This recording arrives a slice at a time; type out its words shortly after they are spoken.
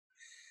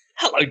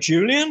Hello,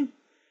 Julian.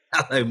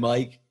 Hello,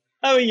 Mike.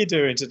 How are you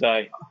doing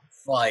today?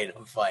 Fine,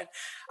 I'm fine.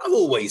 I'm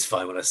always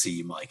fine when I see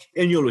you, Mike.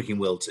 And you're looking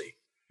well too.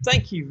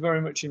 Thank you very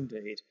much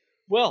indeed.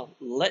 Well,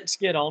 let's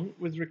get on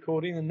with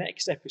recording the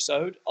next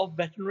episode of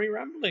Veterinary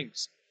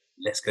Ramblings.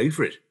 Let's go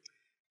for it.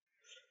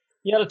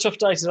 You had a tough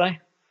day today?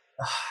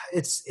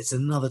 It's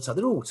another tough.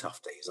 They're all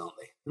tough days, aren't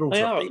they? They're all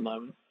They tough are days. at the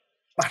moment.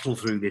 Battle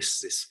through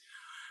this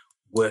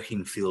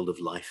working field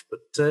of life, but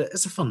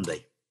it's a fun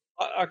day.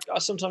 I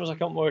sometimes I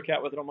can't work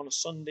out whether I'm on a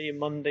Sunday, a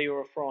Monday,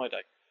 or a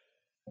Friday.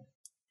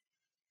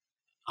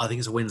 I think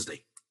it's a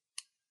Wednesday.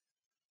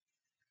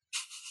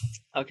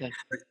 Okay.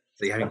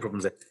 So you're having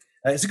problems there.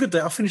 It's a good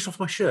day. I finished off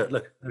my shirt.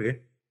 Look, there we go.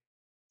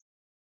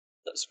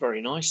 That's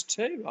very nice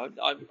too.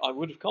 I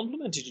would have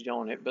complimented you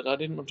on it, but I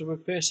didn't want to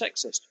appear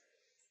sexist.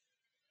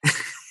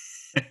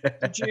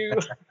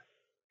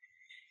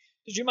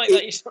 Did you make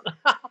that yourself?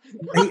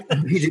 I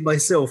made it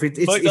myself. Make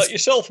that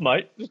yourself,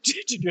 mate?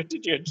 Did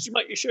you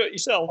make your shirt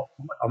yourself?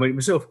 I made it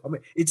myself.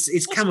 It's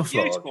That's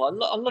camouflage. Beautiful.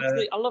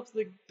 I love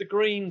the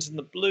greens and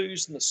the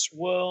blues and the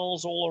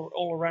swirls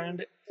all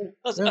around it.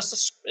 Is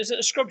it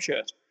a scrub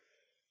shirt?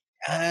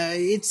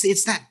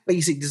 It's that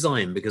basic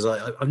design because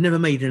I've never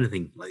made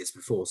anything like this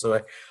before. So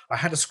I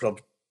had a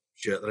scrub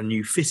shirt that I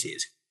knew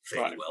fitted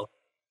fairly well.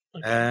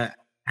 Okay.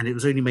 And it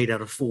was only made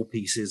out of 4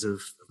 pieces of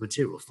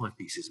material, 5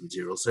 pieces of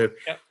material. So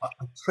yep. I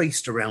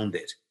traced around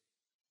it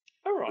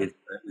with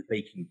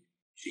baking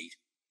sheet.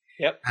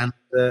 Yep. And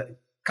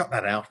cut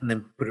that out and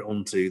then put it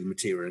onto the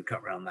material and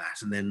cut around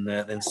that and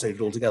then sewed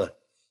it all together.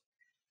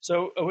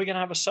 So are we going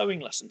to have a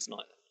sewing lesson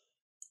tonight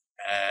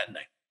then?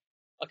 No.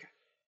 Okay.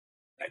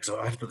 No, because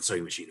I had to put the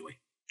sewing machine away.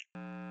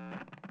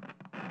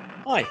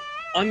 Hi,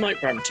 I'm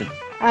Mike Brampton.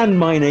 And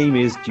my name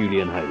is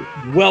Julian Ho.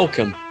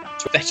 Welcome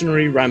to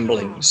Veterinary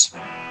Ramblings.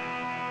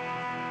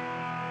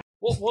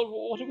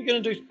 What are we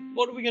going to do?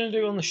 What are we going to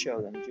do on the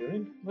show then,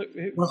 Julian?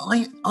 Well,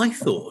 I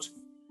thought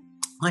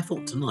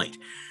tonight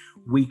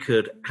we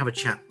could have a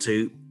chat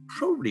to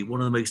probably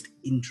one of the most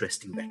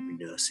interesting veterinary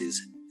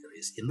nurses there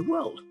is in the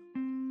world.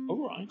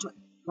 All right.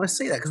 I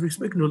say that because we've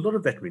spoken to a lot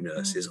of veterinary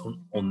nurses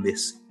on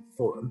this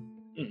forum,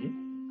 mm-hmm.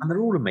 and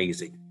they're all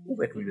amazing. All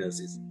veterinary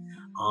nurses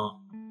are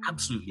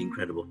absolutely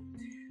incredible.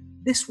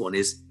 This one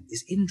is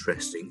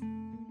interesting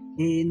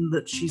in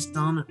that she's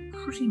done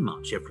pretty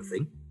much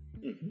everything.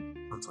 Mm-hmm.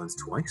 Sometimes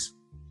twice.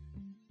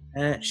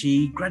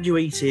 She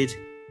graduated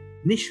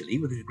initially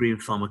with a degree in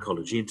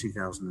pharmacology in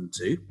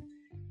 2002.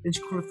 Then she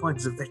qualified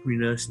as a veterinary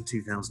nurse in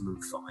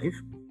 2005.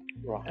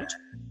 Right.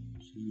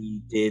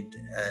 She did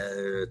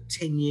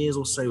 10 years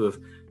or so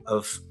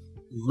of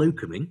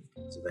locuming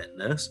as a vet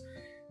nurse,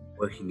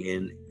 working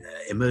in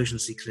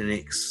emergency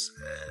clinics,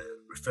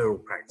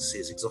 referral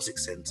practices, exotic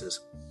centres,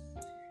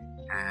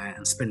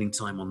 and spending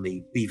time on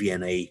the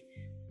BVNA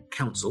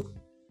Council.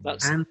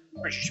 That's the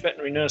British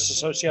Veterinary Nurse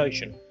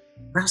Association.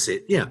 That's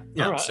it, yeah.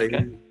 All right, so,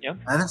 okay. Yeah.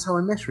 And that's how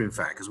I met her, in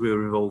fact, because we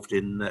were involved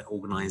in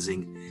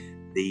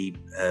organising the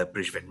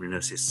British Veterinary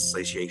Nurses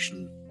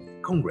Association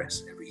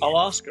Congress every year. I'll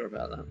ask her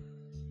about that.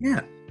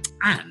 Yeah.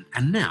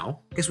 And now,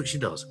 guess what she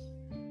does?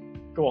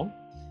 Go on.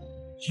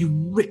 She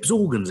rips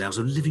organs out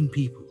of living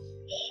people.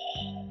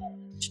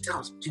 She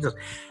does.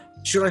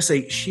 Should I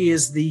say, she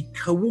is the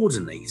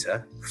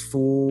coordinator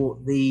for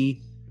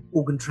the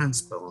organ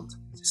transplant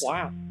system.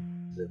 Wow.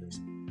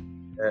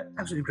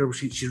 Absolutely incredible.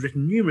 She's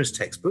written numerous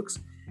textbooks.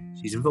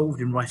 She's involved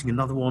in writing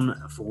another one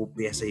for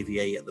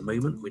BSAVA at the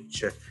moment,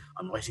 which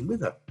I'm writing with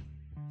her.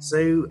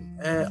 So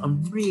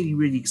I'm really,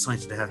 really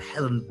excited to have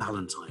Helen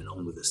Ballantyne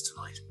on with us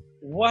tonight.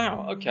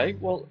 Wow. Okay.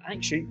 Well,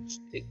 actually,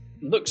 it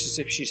looks as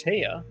if she's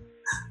here.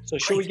 So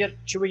shall we get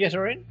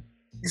her in?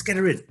 Let's get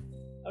her in.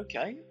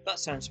 Okay. That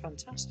sounds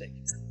fantastic.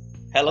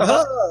 Helen.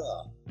 Helen.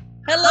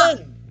 Hello.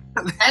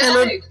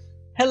 Hello.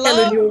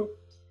 Helen,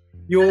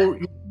 you're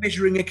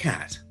measuring a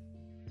cat.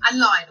 And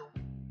Lionel.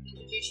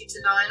 Introduce you to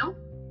Lionel.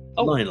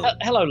 Oh, Lionel.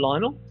 Hello,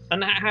 Lionel.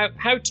 And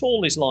how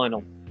tall is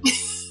Lionel?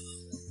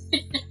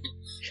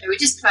 We're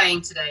just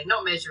playing today,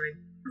 not measuring.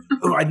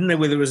 Oh, I didn't know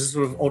whether it was a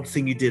sort of odd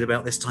thing you did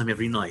about this time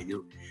every night.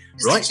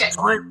 Right,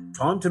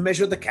 time to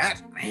measure the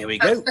cat. Here we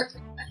go.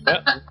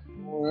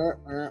 We're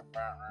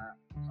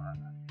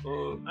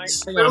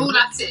all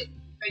at it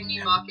in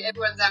Newmarket.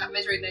 Everyone's out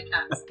measuring their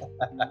cats.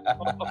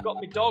 I've got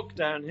my dog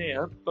down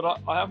here, but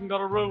I haven't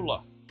got a ruler.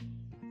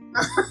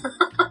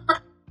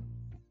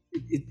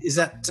 Is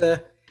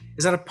that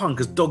a pun?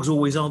 Because dogs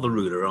always are the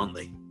ruler, aren't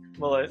they?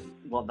 Well,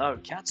 no,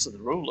 cats are the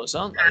rulers,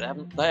 aren't they?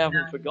 They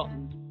haven't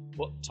forgotten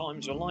what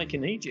times were like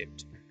in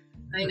Egypt.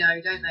 They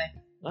know, don't they?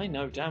 They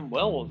know damn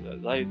well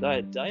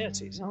they're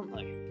deities, aren't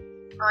they?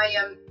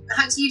 I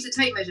had to use a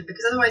tape measure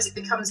because otherwise it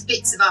becomes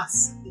bits of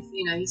us. If,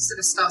 he sort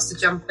of starts to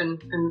jump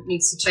and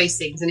needs to chase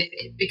things, and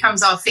it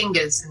becomes our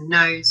fingers and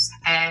nose,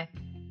 hair.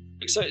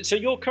 So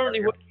you're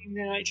currently working in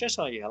the NHS,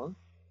 are you, Helen?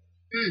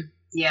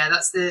 Yeah,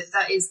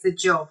 that is the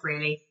job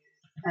really.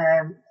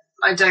 I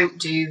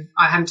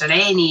haven't done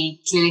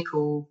any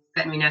clinical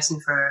veterinary nursing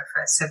for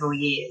several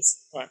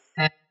years. Right.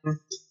 But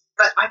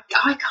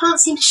I can't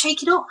seem to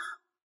shake it off.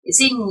 it's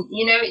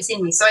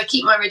in me. So I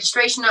keep my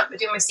registration up, I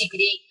do my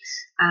CPD,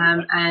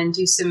 and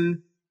do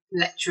some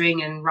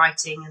lecturing and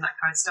writing and that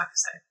kind of stuff.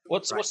 So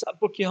what's that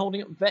book you're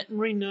holding up?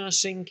 Veterinary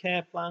Nursing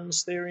Care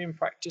Plans, Theory and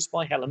Practice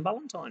by Helen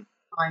Ballantyne.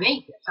 By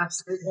me,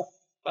 absolutely.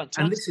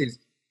 Fantastic. And this is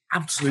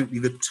absolutely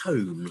the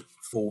tome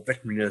for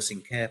veterinary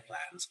nursing care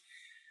plans.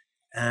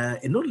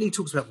 It not only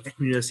talks about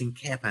veterinary nursing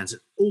care plans,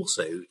 it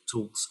also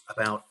talks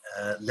about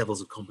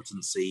levels of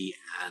competency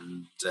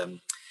and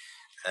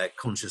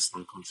conscious,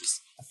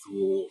 unconscious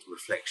thought,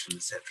 reflection,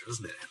 etc.,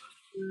 doesn't it,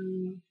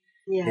 Helen?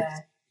 Yeah.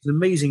 It's an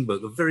amazing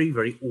book, a very,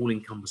 very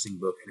all-encompassing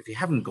book. And if you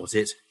haven't got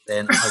it,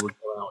 then I would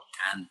go out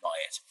and buy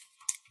it,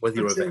 whether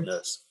you're a vet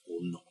nurse or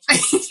not.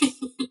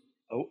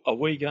 Are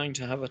we going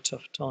to have a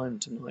tough time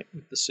tonight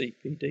with the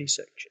CPD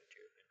section?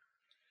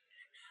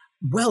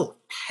 Well,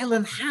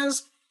 Helen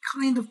has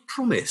kind of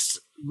promised,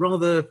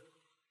 rather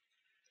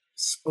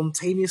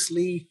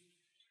spontaneously,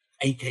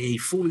 aka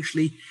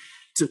foolishly,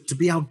 to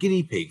be our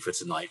guinea pig for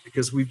tonight,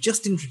 because we've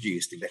just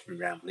introduced in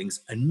Veterinary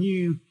Ramblings a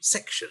new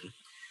section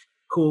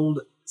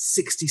called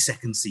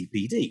 60-second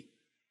CPD.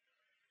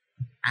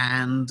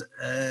 And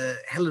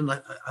Helen,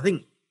 I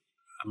think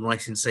I'm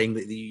right in saying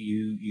that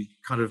you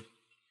kind of,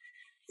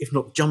 if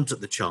not jumped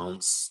at the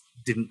chance,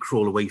 didn't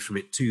crawl away from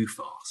it too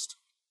fast,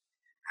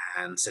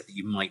 and said that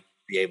you might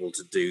be able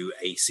to do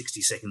a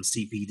 60-second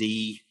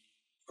CPD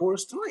for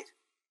us tonight.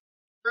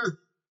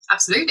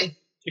 Absolutely.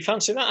 You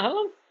fancy that,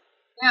 Helen?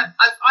 Yeah,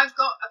 I've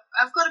got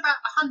about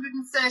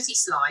 130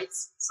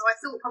 slides, so I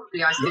thought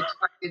probably I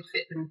could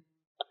fit them.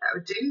 That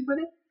would do, would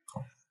it?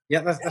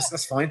 Yeah,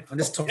 that's fine. I'm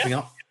just topping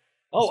up.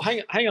 Oh,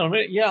 hang on a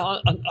minute. Yeah,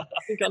 I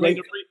think I need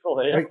a recall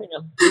here. Hang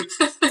on.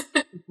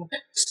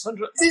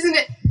 Isn't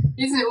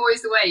it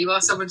always the way? You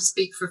ask someone to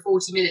speak for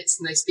 40 minutes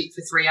and they speak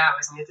for 3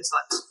 hours, and you're just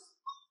like,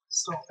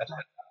 stop.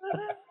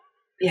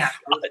 Yeah.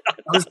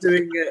 I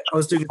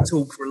was doing a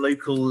talk for a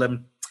local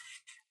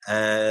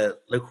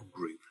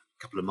group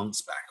a couple of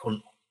months back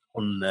on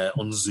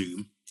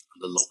Zoom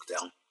under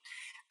lockdown.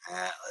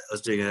 I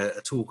was doing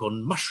a talk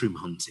on mushroom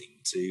hunting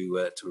to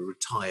a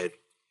retired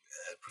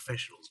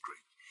professionals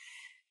group,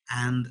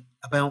 and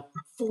about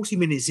 40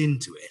 minutes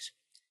into it,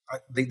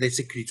 they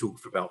said, "Could you talk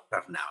for about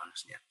an hour?"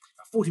 Yeah,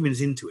 about 40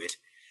 minutes into it,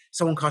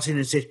 someone cut in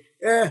and said,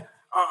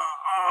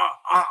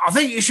 I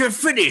think you should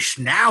finish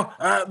now.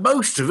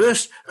 Most of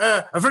us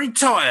are very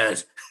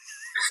tired.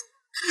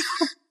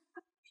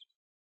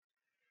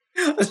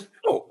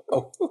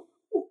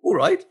 All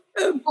right.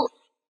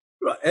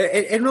 Right.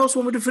 Anyone else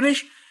want me to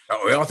finish?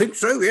 Oh, yeah, I think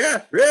so.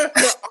 Yeah.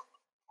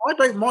 I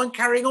don't mind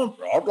carrying on.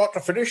 I'd like to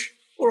finish.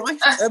 All right.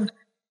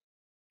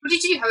 What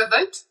did you have a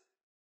vote?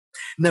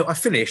 No, I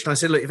finished. And I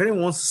said, look, if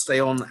anyone wants to stay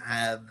on,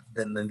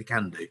 then they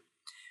can do.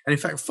 And in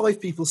fact,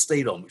 5 people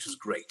stayed on, which was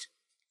great.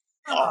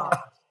 Oh.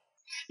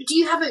 Do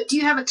you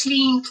have a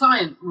clean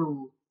client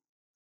rule?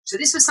 So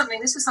this was something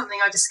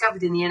I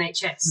discovered in the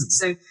NHS.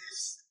 So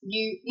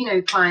you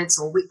know, clients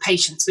or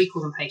patients, we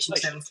call them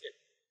patients.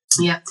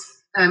 Yeah.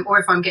 Or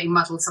if I'm getting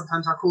muddled,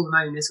 sometimes I call them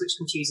owners, which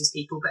confuses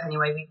people. But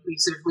anyway,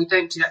 we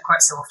don't do that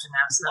quite so often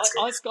now. So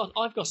that's good.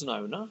 I've got an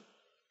owner.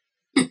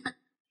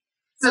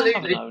 Absolutely. I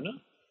have an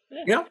owner.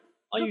 Yeah.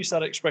 I use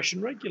that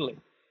expression regularly.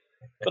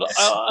 But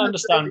I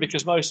understand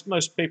because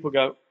most people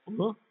go,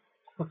 huh?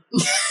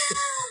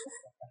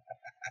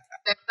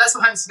 That's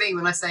what happens to me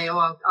when I say,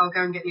 I'll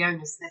go and get the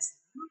owners.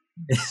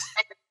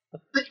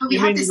 But we you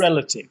have mean this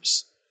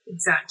relatives?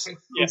 Exactly.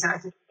 Yeah.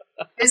 Exactly.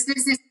 There's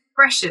this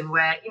expression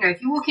where, you know,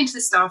 if you walk into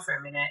the staff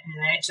room in an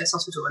NHS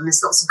hospital and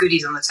there's lots of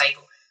goodies on the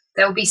table,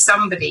 there'll be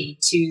somebody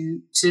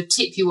to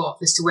tip you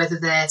off as to whether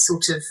they're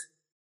sort of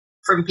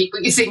from people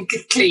you think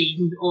are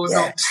clean or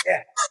not.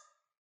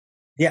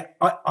 Yeah,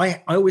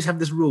 I always have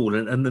this rule,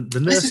 and the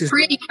nurses. This is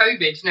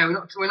pre-COVID. No,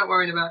 we're not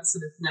worried about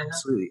sort of. No,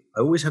 absolutely,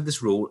 I always have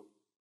this rule.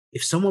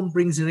 If someone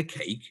brings in a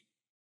cake,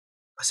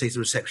 I say to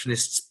the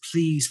receptionists,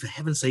 please, for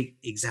heaven's sake,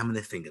 examine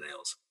their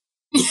fingernails.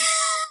 You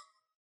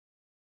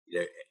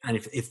know, and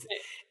if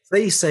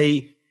they say,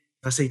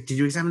 if I say, did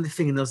you examine their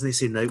fingernails? And they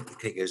say, no, the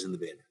cake goes in the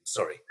bin.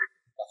 Sorry,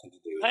 nothing to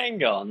do with it.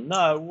 Hang on,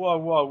 no,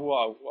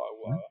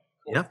 whoa.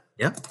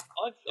 Yeah.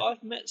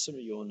 I've met some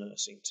of your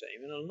nursing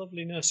team, and a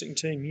lovely nursing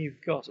team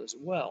you've got as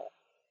well.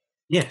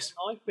 Yes.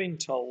 I've been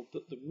told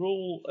that the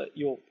rule at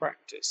your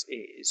practice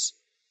is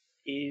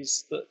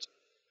that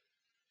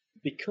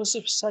because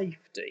of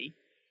safety,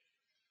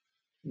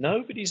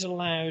 nobody's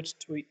allowed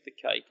to eat the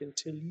cake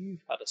until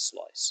you've had a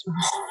slice.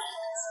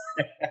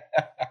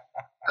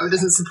 Oh, it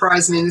doesn't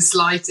surprise me in the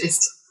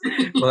slightest.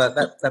 Well,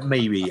 that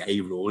may be a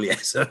rule,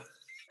 yes.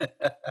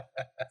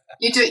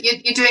 You're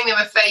doing them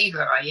a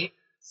favour, are you?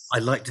 I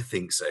like to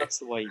think so. That's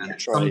the way you can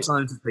try it.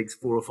 Sometimes it takes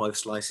 4 or 5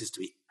 slices to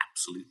be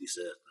absolutely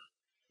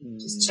certain.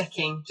 Just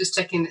checking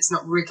it's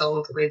not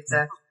riddled with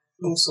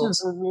all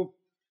sorts.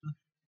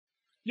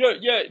 Yeah,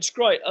 it's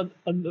great. And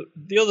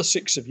the other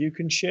 6 of you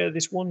can share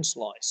this one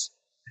slice.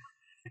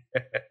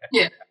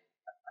 Yeah.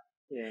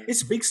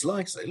 It's a big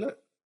slice, though, look.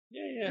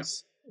 Yeah.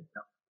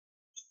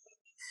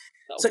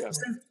 So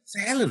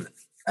Helen,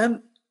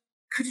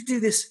 could you do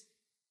this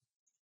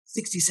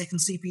 60-second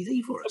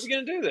CPD for us? Are we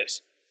going to do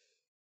this?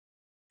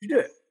 You do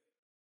it.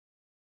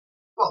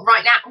 What,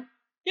 right now?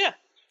 Yeah.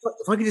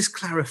 If I could just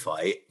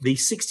clarify, the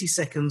 60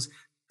 seconds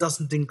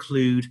doesn't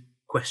include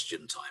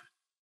question time.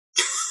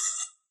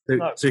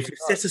 So if you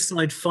set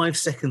aside 5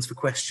 seconds for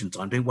question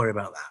time, don't worry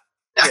about that.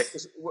 Yeah,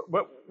 because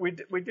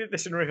we did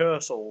this in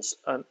rehearsals,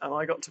 and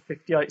I got to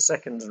 58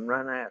 seconds and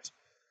ran out.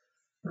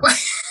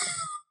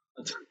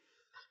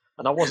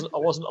 And I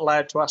wasn't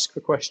allowed to ask for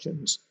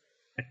questions.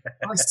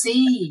 I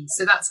see.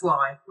 So that's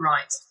why.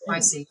 Right. I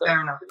see.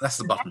 Fair enough. That's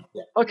the button.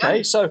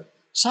 Okay, so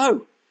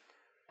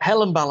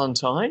Helen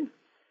Ballantyne,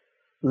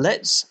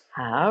 let's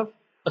have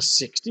a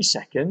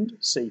 60-second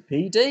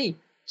CPD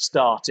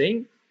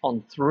starting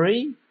on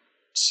 3,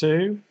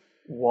 2,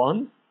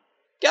 1,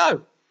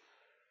 go.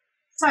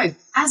 So,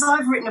 as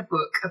I've written a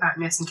book about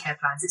nursing care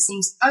plans, it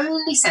seems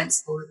only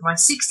sensible that my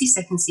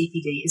 60-second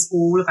CPD is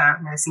all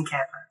about nursing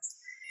care plans.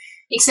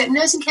 Except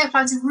nursing care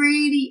plans are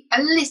really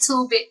a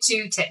little bit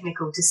too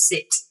technical to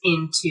sit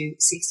into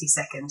 60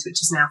 seconds,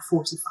 which is now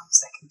 45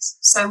 seconds.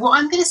 So what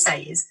I'm going to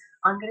say is,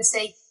 I'm going to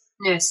say,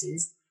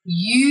 nurses,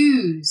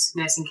 use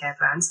nursing care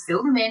plans,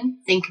 fill them in,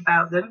 think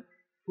about them,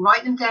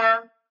 write them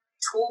down,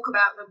 talk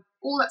about them,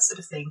 all that sort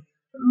of thing.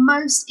 But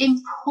most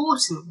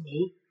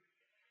importantly,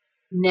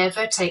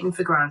 never take them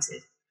for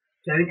granted.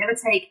 Don't ever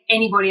take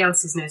anybody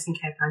else's nursing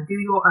care plan. Do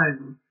your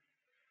own.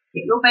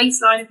 Get your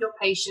baseline of your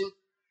patient.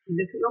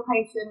 Look at your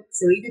patient.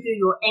 So either do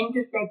your end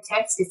of bed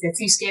test if they're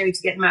too scary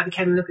to get them out of the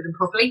kennel and look at them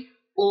properly,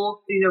 or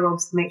do their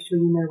obs to make sure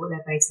you know what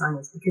their baseline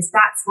is, because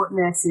that's what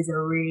nurses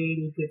are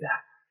really good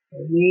at.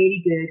 They're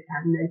really good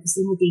at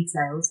noticing the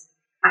details,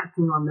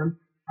 acting on them,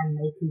 and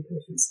making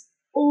patients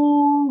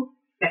all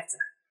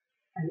better.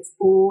 And it's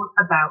all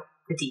about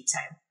the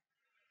detail.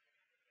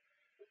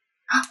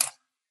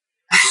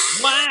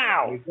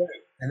 Wow!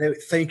 And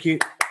thank you.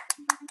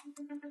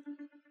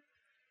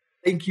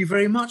 Thank you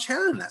very much,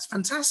 Helen. That's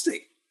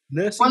fantastic.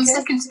 Nursing 1 care?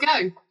 second to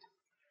go.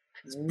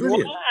 That's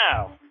brilliant.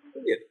 Wow!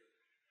 Brilliant.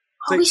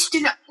 Oh, we should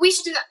do that. We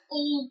should do that.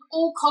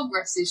 All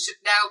congresses should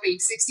now be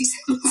 60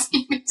 seconds.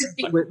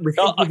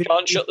 I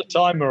can't shut the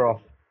timer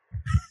off.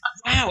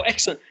 Wow,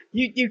 excellent.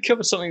 You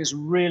covered something that's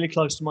really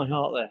close to my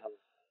heart there, Helen.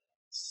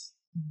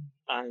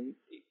 And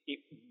it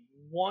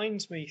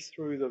winds me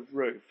through the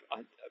roof.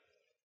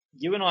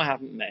 You and I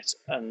haven't met,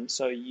 and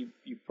so you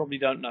probably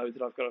don't know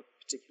that I've got a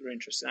particular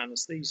interest in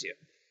anaesthesia.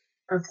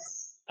 Okay.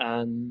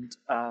 And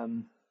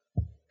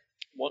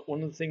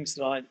one of the things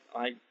that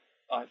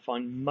I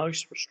find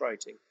most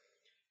frustrating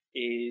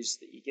is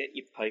that you get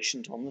your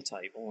patient on the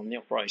table, on the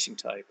operating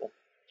table,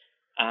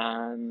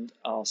 and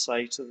I'll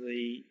say to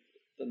the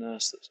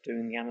nurse that's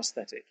doing the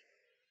anaesthetic,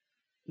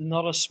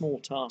 not a small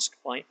task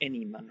by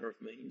any manner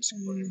of means,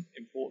 but an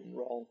important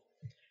role.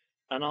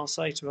 And I'll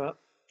say to her,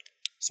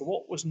 so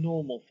what was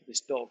normal for this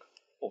dog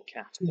or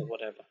cat or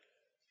whatever?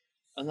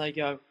 And they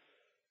go,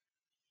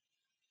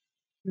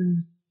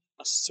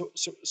 so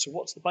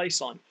what's the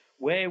baseline?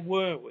 Where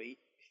were we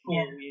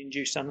before we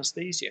induced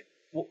anaesthesia?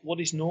 What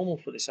is normal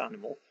for this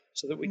animal,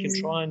 so that we can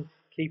try and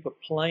keep a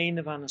plane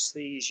of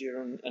anaesthesia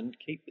and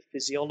keep the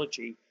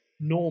physiology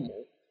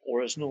normal,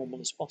 or as normal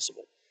as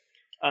possible.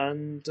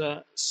 And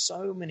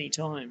so many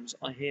times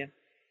I hear,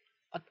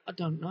 I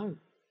don't know.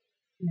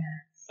 Yeah.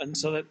 And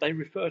so that they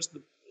refer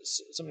to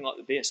something like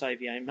the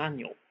BSAVA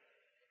manual,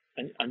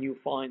 and you'll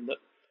find that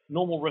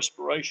normal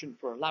respiration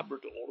for a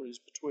Labrador is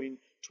between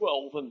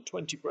 12 and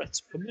 20 breaths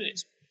per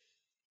minute.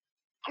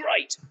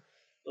 Great!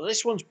 Well,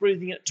 this one's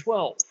breathing at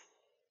 12.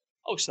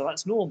 Oh, so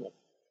that's normal.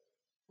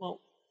 Well,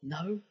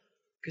 no,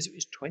 because it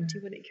was 20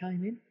 when it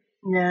came in.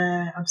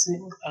 Yeah,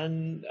 absolutely.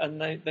 And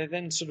they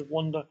then sort of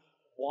wonder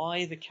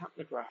why the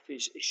capnograph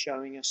is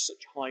showing us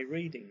such high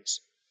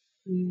readings.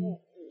 Well,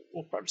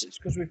 perhaps it's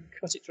because we've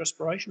cut its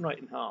respiration rate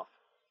in half.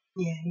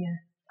 Yeah,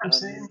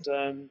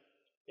 absolutely.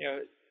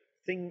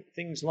 And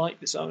things like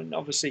this. I mean,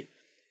 obviously,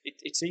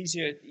 it's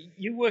easier.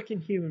 You work in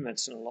human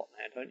medicine a lot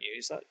now, don't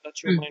you?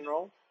 That's your main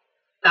role?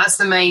 That's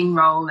the main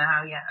role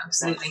now. Yeah,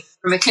 absolutely. Right.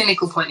 From a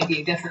clinical point of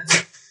view,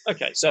 definitely.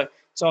 Okay, so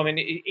I mean,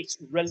 it's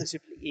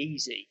relatively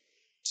easy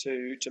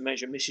to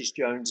measure Mrs.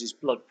 Jones's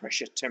blood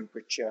pressure,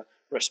 temperature,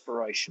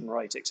 respiration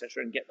rate,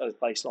 etc., and get those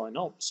baseline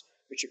obs,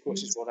 which of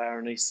course is what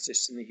our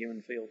anaesthetists in the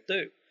human field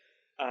do.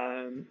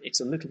 It's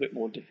a little bit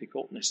more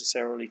difficult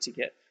necessarily to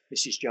get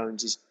Mrs.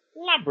 Jones's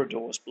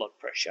Labrador's blood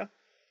pressure,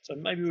 so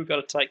maybe we've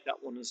got to take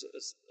that one as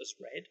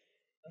read.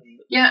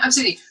 Yeah,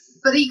 absolutely.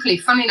 But equally,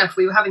 funnily enough,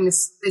 we were having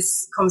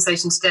this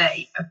conversation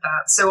today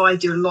about. So I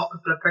do a lot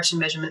of blood pressure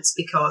measurements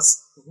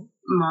because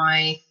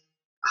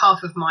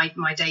half of my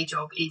day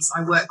job is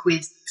I work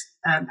with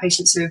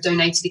patients who have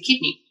donated a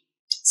kidney.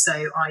 So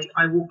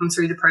I walk them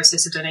through the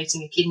process of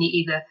donating a kidney,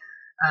 either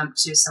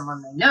to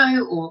someone they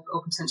know or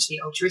potentially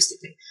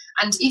altruistically.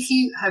 And if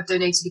you have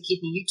donated a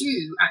kidney, you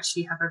do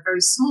actually have a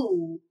very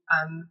small,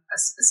 a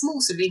small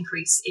sort of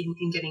increase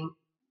in getting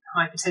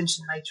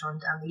hypertension later on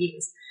down the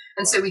years.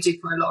 And so we do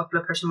quite a lot of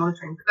blood pressure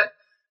monitoring. But,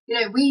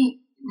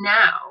 we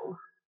now,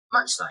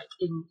 much like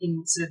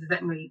in sort of the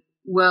veterinary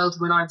world,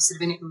 when I was sort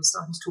of in it, we were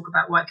starting to talk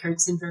about white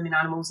coat syndrome in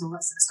animals and all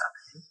that sort of stuff,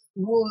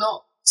 will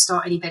not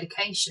start any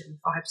medication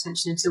for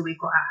hypertension until we've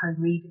got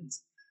at-home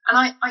readings. And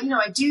I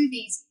do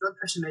these blood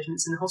pressure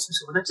measurements in the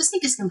hospital, and I just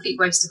think it's a complete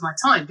waste of my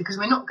time, because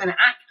we're not going to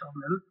act on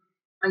them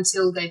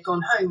until they've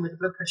gone home with a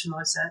blood pressure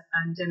monitor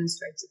and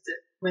demonstrated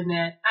that when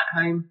they're at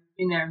home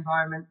in their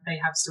environment, they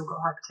have still got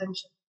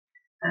hypertension.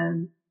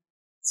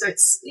 So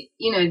it's,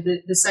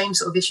 the same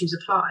sort of issues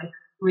apply,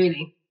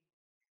 really.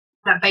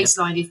 That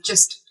baseline is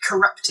just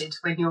corrupted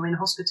when you're in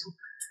hospital.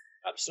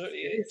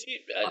 Absolutely.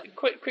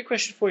 Quick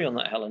question for you on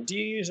that, Helen. Do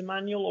you use a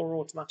manual or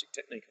automatic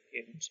technique on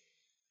humans?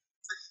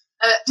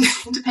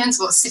 It depends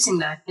what's sitting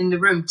there in the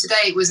room.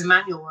 Today it was a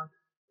manual one.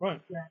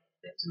 Right. Yeah,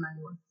 it was a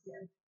manual one.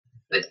 Yeah.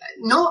 But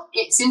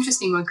it's an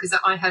interesting one, because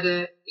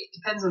it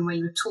depends on where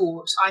you were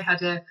taught. I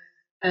had a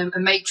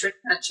matron,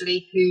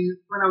 actually, who,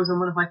 when I was on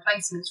one of my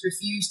placements,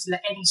 refused to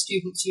let any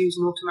students use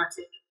an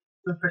automatic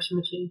blood pressure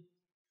machine.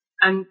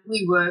 And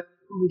we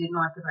didn't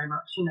like it very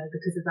much,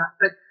 because of that.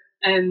 But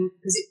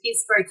because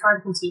it's very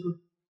time consuming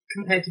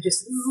compared to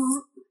just,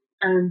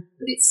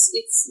 but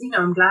it's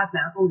I'm glad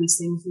now, all these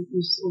things,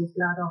 you're just always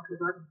glad after.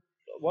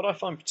 What I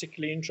find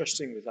particularly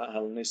interesting with that,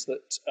 Helen, is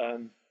that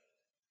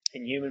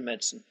in human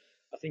medicine,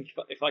 I think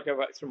if I go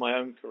back through my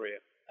own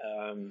career,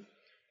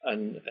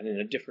 and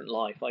in a different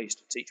life, I used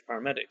to teach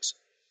paramedics.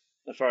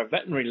 And for our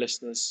veterinary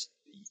listeners,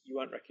 you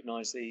won't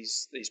recognise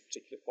these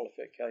particular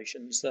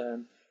qualifications.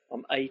 I'm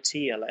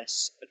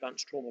ATLS,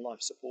 Advanced Trauma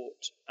Life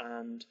Support,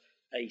 and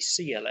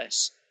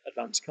ACLS,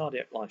 Advanced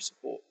Cardiac Life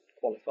Support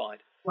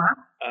qualified. Wow.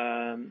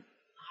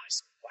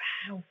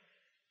 Wow.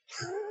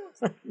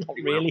 Not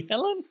really,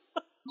 Helen?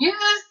 Yeah,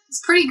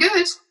 it's pretty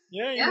good.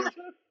 Yeah.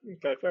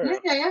 Okay, fair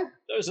enough. Yeah.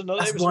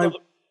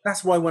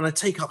 That's why when I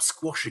take up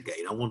squash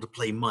again, I want to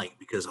play Mike,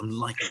 because I'm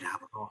likely to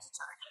have a heart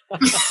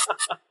attack.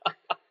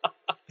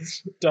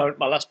 Don't.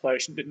 My last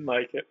patient didn't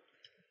make it.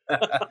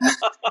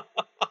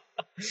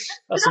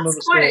 That's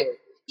another story.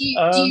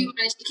 story. Do you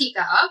manage to keep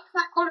that up,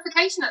 that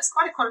qualification? That's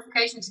quite a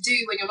qualification to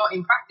do when you're not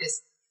in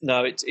practice.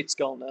 No, it's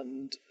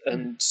gone,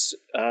 and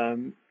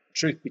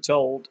truth be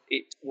told,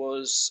 it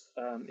was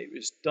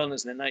done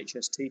as an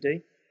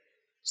NHS-TD,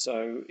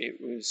 so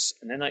it was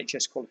an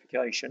NHS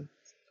qualification,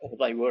 or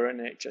they were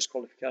NHS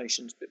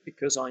qualifications, but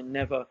because I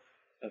never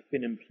have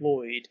been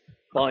employed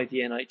by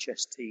the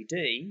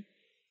NHS-TD,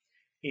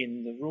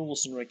 in the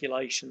rules and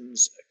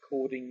regulations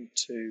according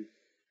to,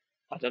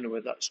 I don't know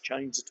whether that's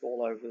changed at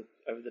all over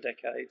the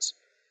decades,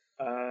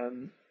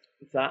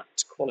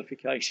 that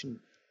qualification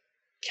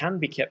can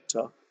be kept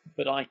up,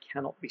 but I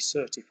cannot be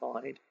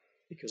certified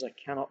because I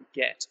cannot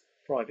get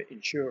private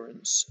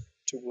insurance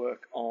to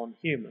work on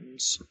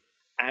humans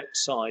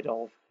outside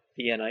of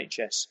the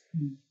NHS.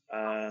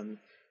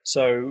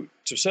 So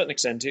to a certain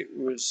extent, it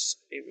was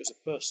a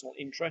personal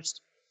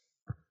interest,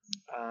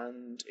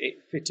 and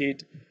it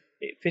fitted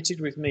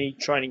with me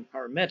training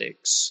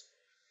paramedics,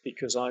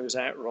 because I was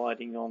out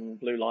riding on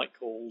blue light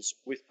calls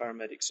with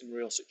paramedics in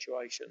real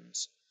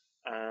situations,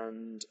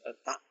 and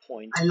at that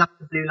point, I love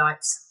the blue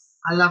lights.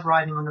 I love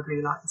riding on the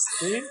blue lights.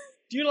 Do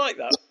you like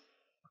that?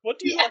 What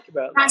do you like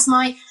about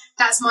that?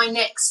 That's my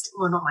next.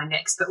 Well, not my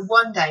next, but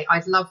one day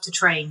I'd love to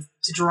train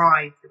to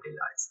drive the blue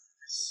lights.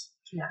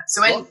 Yeah.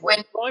 So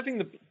when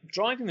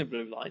driving the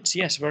blue lights,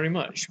 yes, very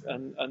much.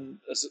 And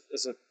as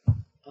a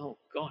oh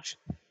gosh,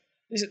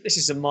 this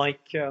is a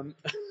Mike.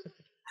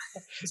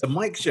 It's a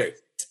Mike show.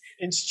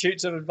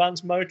 Institutes of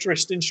Advanced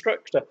Motorist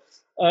Instructor.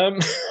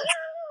 I'd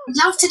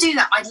love to do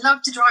that. I'd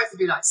love to drive the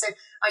blue lights. So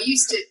I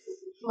used to.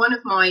 One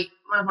of my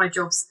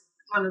jobs.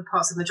 One of the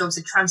parts of my jobs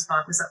in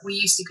transplant was that I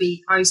used to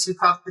be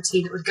part of the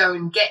team that would go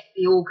and get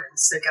the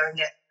organs, so go and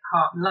get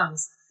heart and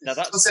lungs. Now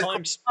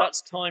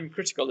that's time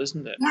critical,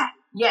 isn't it?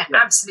 Yeah,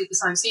 absolutely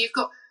time. So you've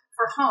got,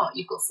 for a heart,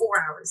 you've got 4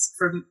 hours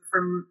from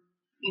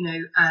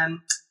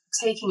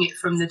taking it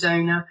from the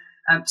donor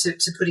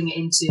to putting it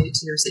into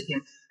the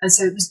recipient. And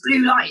so it was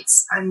blue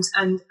lights, and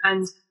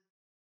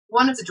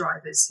one of the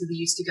drivers who we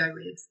used to go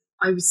with,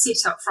 I would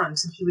sit up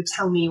front and he would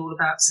tell me all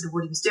about sort of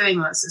what he was doing,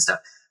 all that sort of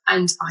stuff.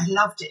 And I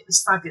loved it. It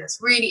was fabulous,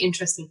 really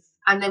interesting.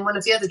 And then one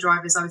of the other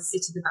drivers, I would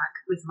sit in the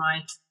back with my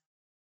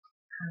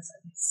hands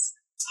like this,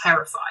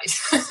 terrified.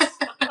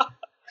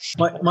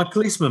 my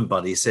policeman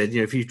buddy said,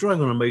 if you're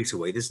driving on a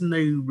motorway, there's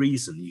no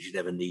reason you should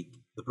ever need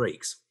the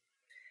brakes.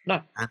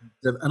 No.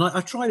 And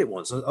I tried it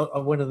once. I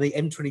went on the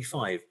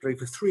M25, drove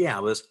for 3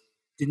 hours,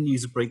 didn't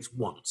use the brakes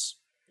once.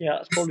 Yeah,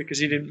 that's probably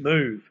because you didn't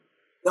move.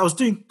 I was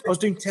doing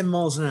 10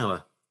 miles an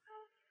hour.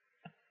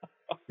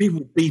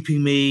 People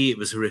beeping me. It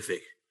was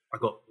horrific. I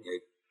got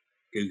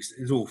goose.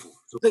 It was awful.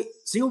 So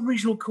you're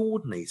regional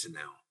coordinator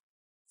now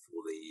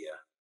for the.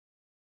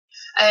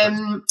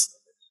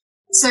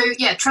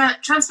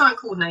 Transplant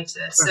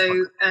coordinator.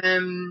 So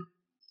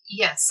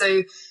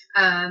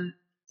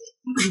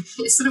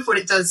it's sort of what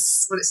it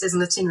does, what it says on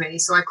the tin, really.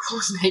 So I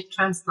coordinate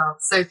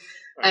transplants. So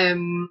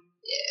on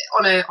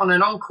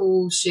an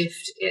on-call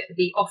shift,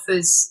 the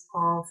offers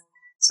of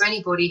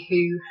anybody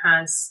who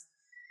has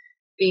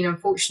been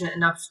unfortunate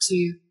enough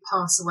to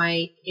pass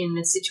away in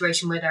a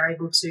situation where they're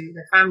able to,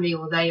 their family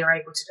or they are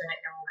able to donate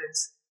their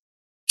organs,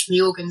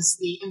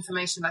 the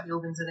information about the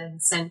organs are then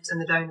sent, and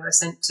the donor are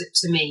sent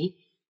to me,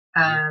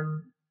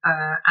 and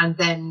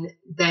then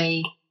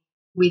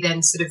I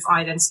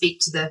then speak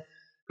to the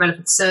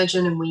relevant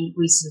surgeon, and we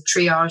sort of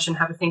triage and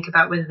have a think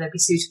about whether they'd be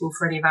suitable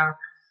for any of our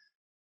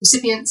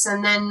recipients,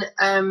 and then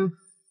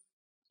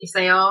if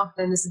they are,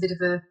 then there's a bit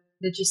of a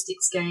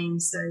logistics game,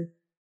 so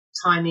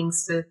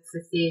timings for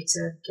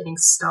theatre, getting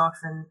staff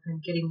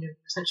and getting the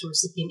potential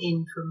recipient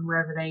in from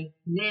wherever they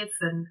live,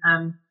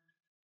 and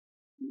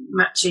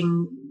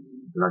matching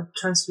blood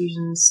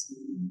transfusions,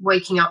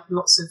 waking up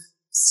lots of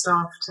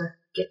staff to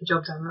get the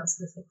job done, that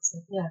sort of thing. So,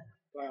 yeah.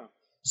 Wow.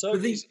 So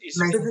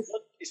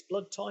is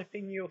blood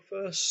typing your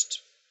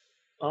first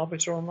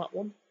arbiter on that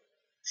one?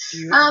 Do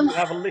you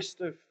have a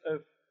list of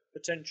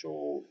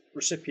potential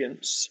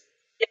recipients?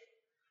 Yeah.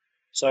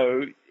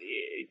 So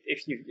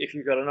if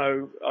you've got an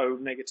O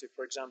negative,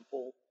 for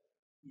example,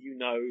 you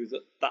know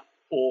that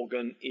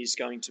organ is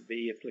going to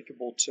be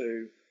applicable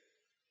to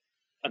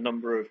a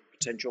number of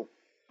potential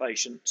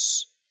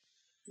patients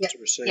to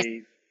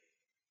receive.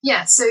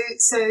 Yeah, so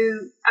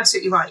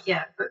absolutely right.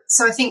 Yeah, but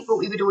so I think what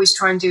we would always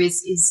try and do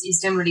is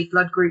generally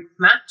blood group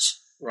match,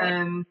 right.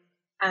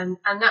 and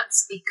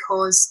that's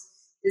because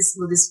there's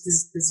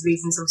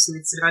reasons obviously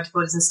with sort of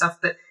antibodies and stuff,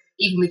 but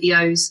even with the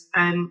O's,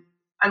 and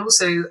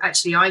also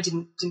actually I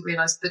didn't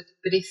realise, but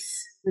if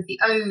with the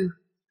O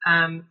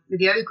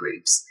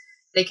groups,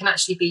 they can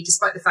actually be,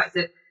 despite the fact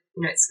that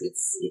it's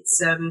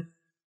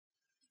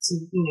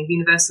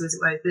universal as it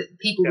were, that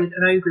people with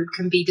an O group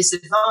can be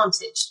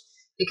disadvantaged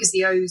because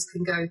the O's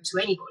can go to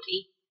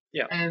anybody.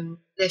 Yeah.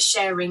 They're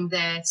sharing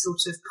their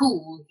sort of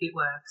pool, if it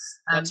were.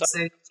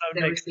 So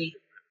there would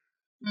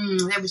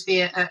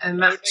be a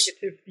match.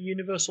 Negative for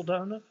universal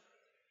donor?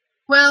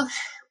 Well,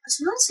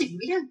 to be honest with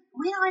you,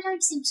 I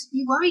don't seem to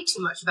be worried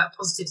too much about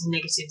positives and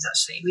negatives.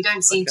 Actually, we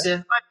don't seem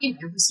to. We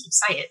sort of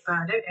say it,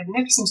 but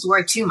nobody seems to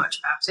worry too much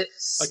about it.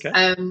 Okay.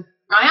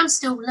 I am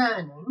still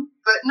learning,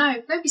 but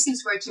no, nobody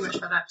seems to worry too much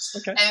about that.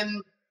 Okay.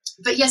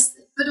 But yes,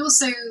 but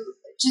also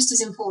just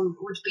as important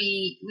would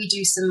be we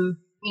do some,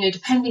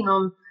 depending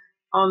on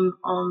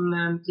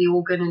the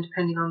organ and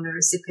depending on the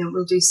recipient,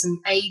 we'll do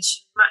some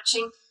age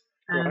matching.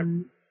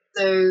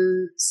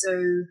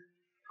 So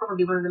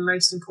probably one of the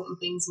most important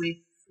things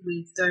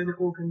with donor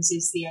organs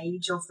is the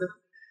age of them.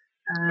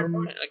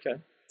 Okay.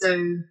 So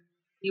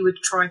you would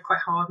try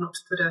quite hard not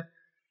to put a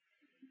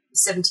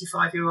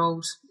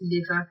 75-year-old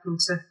liver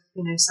into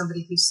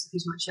somebody who's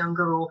much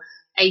younger, or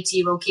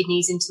 80-year-old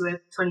kidneys into a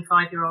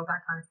 25-year-old,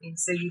 that kind of thing.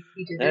 So you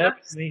do that.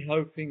 Me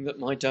hoping that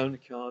my donor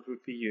card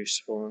would be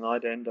useful and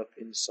I'd end up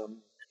in some...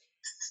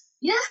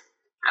 Yeah,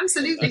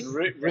 absolutely. And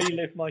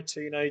relive my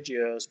teenage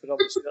years, but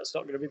obviously that's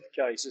not going to be the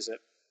case, is it?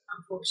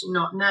 Unfortunately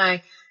not, no.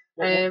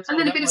 And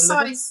then a bit of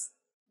size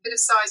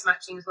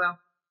matching as well.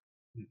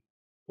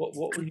 What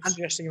were you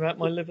suggesting about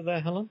my liver there,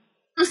 Helen?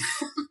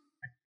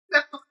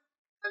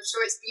 I'm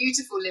sure it's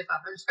beautiful liver.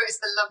 I'm sure it's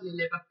a lovely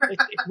liver.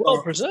 It's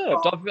well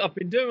preserved. I've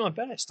been doing my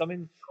best. I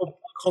mean,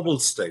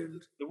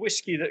 cobblestone. The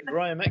whiskey that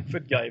Graham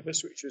Eckford gave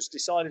us, which was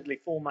decidedly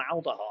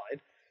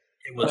formaldehyde.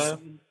 It was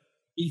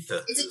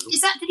ether.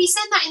 Is that? Did he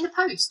send that in the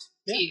post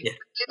to you? Yeah.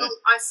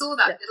 I saw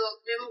that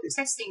little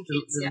testing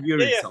kits.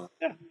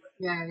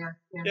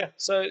 Yeah.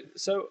 So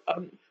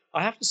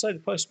I have to say the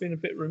post's been a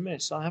bit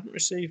remiss. I haven't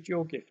received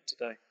your gift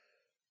today.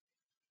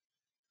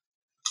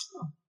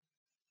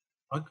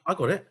 I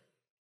got it.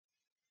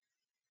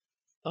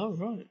 Oh,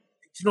 right. Did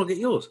you not get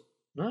yours?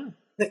 No.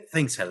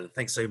 Thanks, Helen.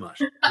 Thanks so much.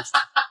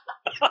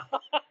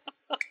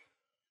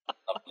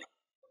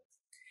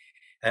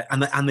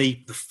 And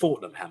the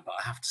Fortnum hamper,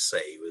 I have to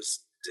say,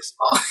 was just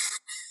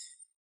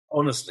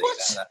honestly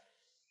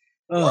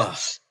that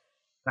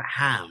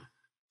ham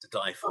to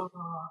die for.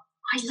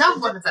 I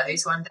love one of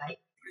those one day.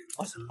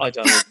 I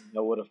don't even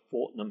know what a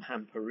Fortnum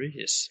hamper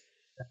is.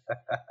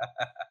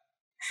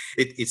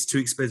 It's too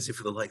expensive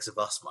for the likes of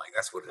us, Mike.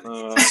 That's what it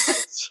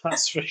is.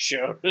 That's for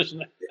sure,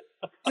 isn't it?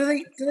 Do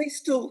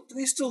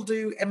they still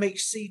do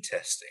MHC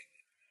testing?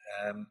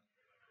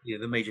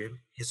 The major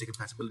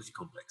histocompatibility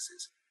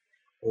complexes,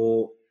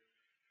 or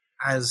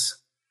as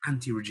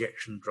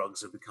anti-rejection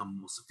drugs have become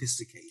more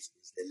sophisticated,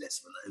 is there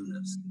less of an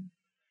onus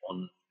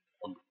on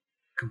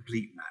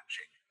complete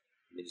matching?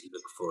 You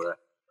look for a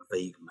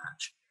vague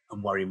match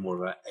and worry more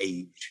about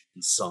age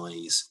and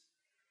size.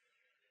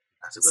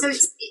 So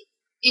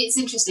it's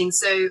interesting.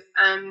 So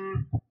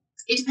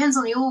it depends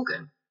on the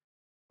organ,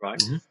 right?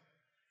 Mm-hmm.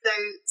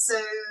 So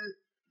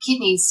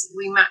kidneys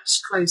we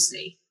match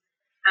closely,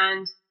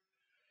 and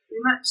we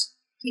match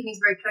kidneys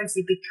very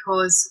closely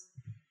because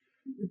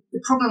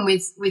the problem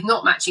with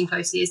not matching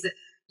closely is that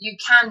you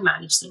can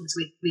manage things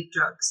with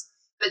drugs,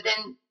 but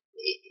then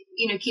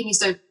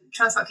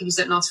transplant kidneys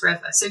don't last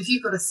forever. So if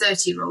you've got a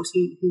 30-year-old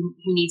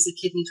who needs a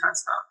kidney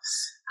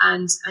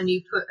transplant, and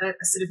you put a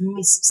sort of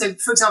so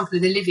for example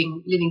in the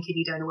living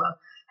kidney donor world,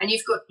 and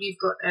you've got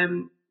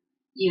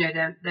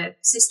their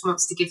sister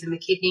wants to give them a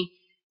kidney,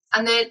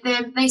 and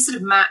they sort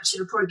of match.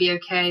 It'll probably be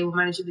okay. We'll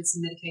manage it with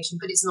some medication,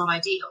 but it's not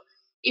ideal.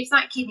 If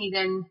that kidney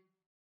then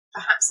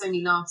perhaps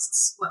only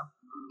lasts, well,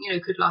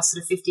 could last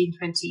sort of 15,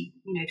 20,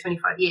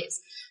 25 years.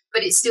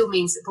 But it still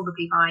means that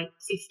probably by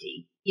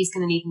 50, he's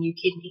going to need a new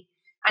kidney.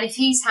 And if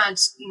he's had,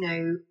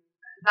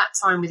 that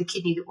time with a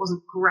kidney that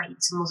wasn't great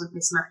and wasn't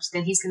mismatched,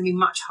 then he's going to be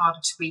much harder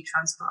to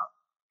retransplant.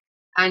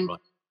 And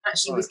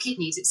actually with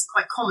kidneys, it's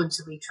quite common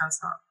to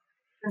retransplant.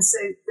 And so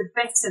the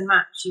better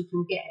match you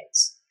can get,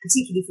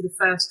 particularly for the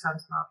first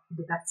transplant,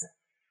 the better.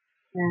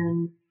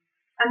 And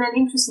then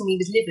interestingly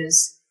with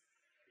livers,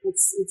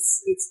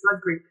 it's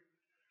blood group.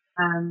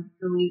 And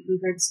we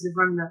don't sort of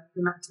run the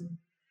matching,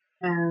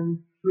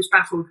 which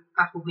baffled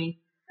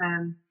me.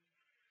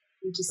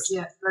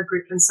 Blood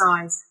group and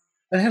size.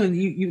 And Helen,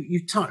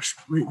 you touched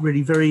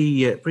really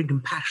very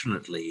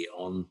compassionately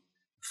on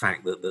the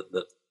fact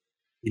that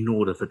in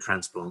order for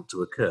transplant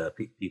to occur,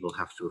 people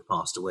have to have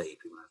passed away.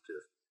 People have to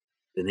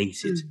have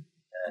donated.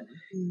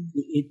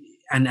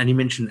 And you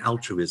mentioned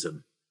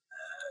altruism.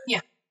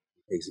 In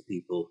the case of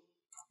people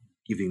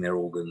giving their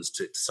organs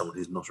to someone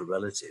who's not a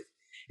relative.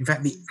 In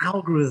fact, the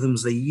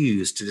algorithms they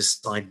use to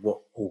decide what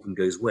organ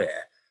goes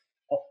where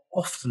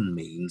often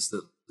means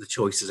that the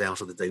choice is out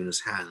of the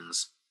donor's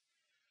hands.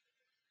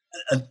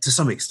 To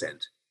some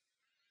extent,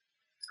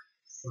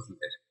 wasn't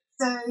it?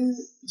 So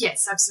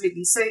yes,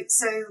 absolutely. So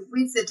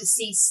with the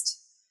deceased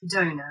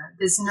donor,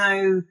 there's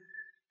no,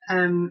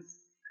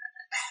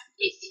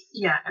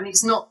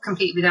 it's not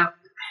complete without.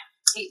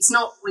 It's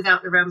not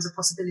without the realms of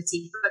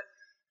possibility. But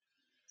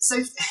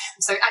so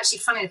actually,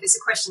 funny enough, it's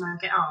a question I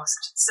get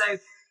asked. So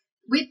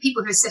with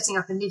people who are setting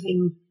up a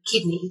living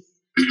kidney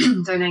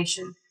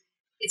donation,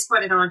 it's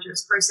quite an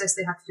arduous process.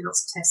 They have to do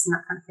lots of tests and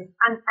that kind of thing.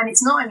 And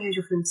it's not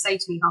unusual for them to say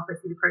to me halfway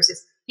through the process,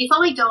 if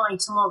I die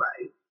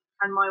tomorrow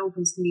and my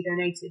organs can be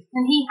donated,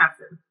 can he have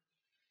them?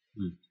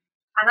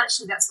 And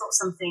actually, that's not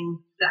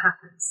something that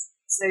happens.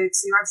 So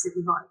you're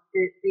absolutely right.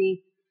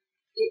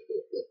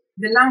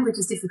 The language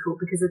is difficult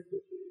because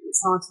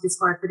it's hard to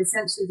describe, but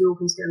essentially the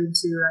organs go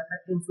into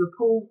a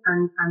pool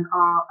and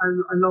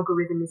a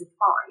logarithm is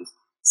applied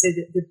so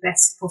that the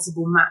best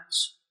possible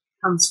match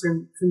comes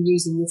from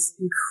using this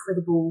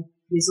incredible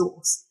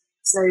resource.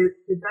 So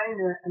the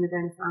donor and the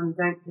donor family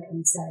don't get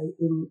any say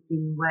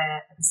in where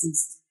a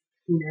deceased,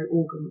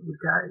 organ would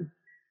go.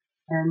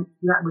 And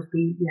that would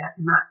be,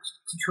 matched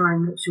to try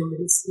and make sure that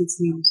it's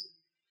used.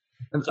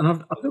 And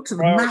I've looked at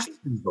the math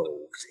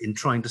involved in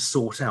trying to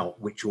sort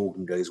out which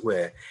organ goes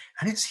where,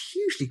 and it's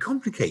hugely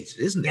complicated,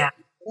 isn't it? Yeah.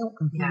 Without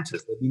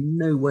computers, there'd be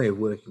no way of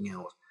working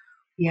out.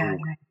 Yeah.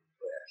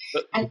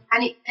 And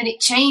it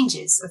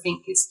changes. I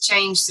think it's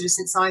changed sort of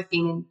since I've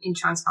been in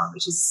transplant,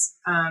 which is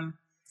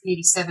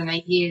nearly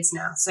 7-8 years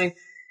now. So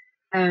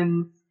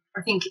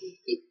I think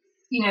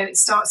it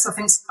starts off,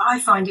 and I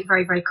find it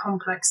very, very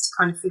complex to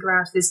kind of figure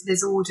out.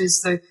 There's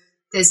orders, so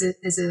there's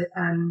the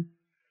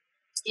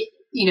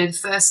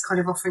first kind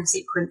of offering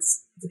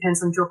sequence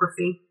depends on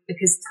geography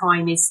because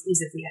time is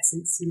of the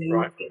essence. You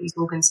have to get these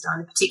organs done,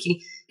 and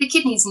particularly the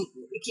kidneys.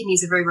 The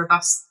kidneys are very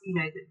robust.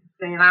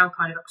 They allow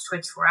kind of up to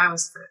 24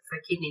 hours for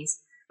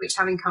kidneys, which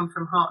having come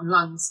from heart and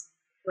lungs,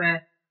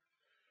 where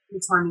the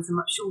timings are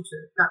much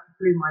shorter, that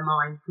blew my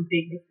mind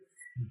completely.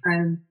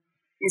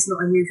 It's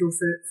not unusual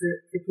for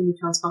kidney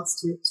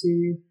transplants to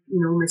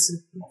almost sort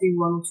of do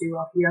one or two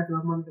after the other,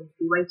 and one of them to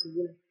be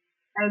waiting.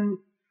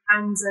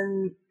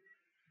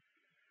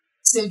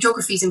 So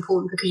geography is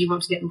important because you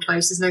want to get them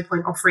close. There's no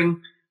point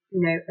offering,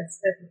 a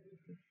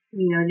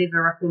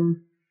liver up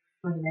in,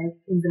 I don't know,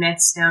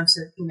 Inverness down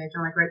to,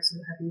 John O'Groats and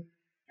what have you.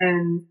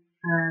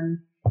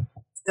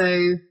 So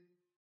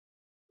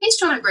is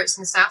John O'Groats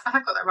in the south? I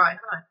have got that right,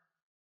 haven't I?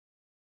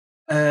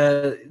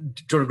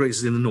 John O'Groats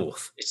is in the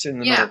north. It's in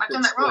the north. I've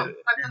done that wrong.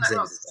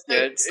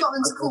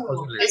 Scotland's a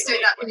Cornwall. Let's do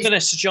it that way.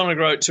 Inverness to John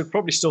O'Groats would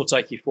probably still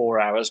take you 4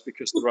 hours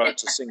because the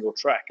road's a single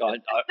track.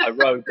 I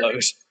rode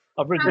those.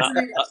 I've ridden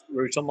that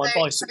route on my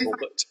bicycle,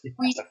 but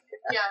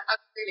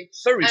absolutely.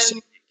 Very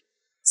scenic.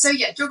 So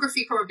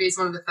geography probably is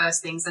one of the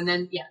first things, and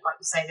then like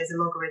you say, there's a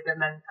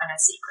logarithm and a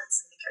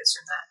sequence that goes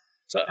from there.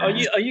 So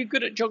are you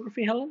good at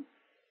geography, Helen?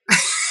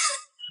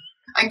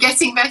 I'm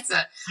getting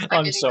better.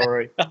 I'm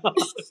sorry.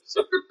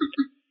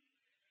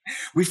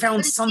 We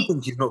found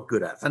something she's not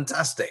good at.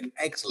 Fantastic,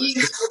 excellent.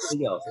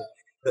 Everything else,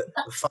 the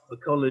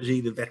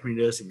pharmacology, the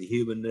veterinary nursing, the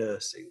human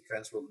nursing,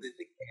 transport, the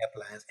care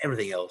plans,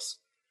 everything else,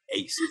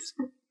 aces.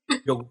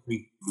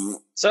 Geography.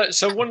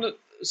 So one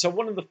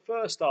of the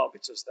first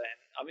arbiters, then.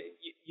 I mean,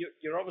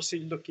 you're obviously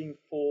looking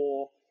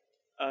for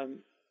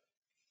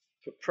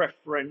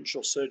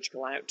preferential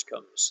surgical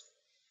outcomes.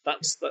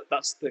 That's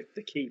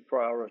the key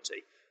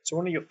priority. So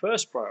one of your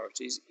first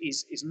priorities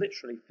is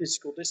literally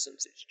physical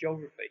distance. It's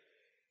geography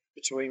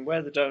between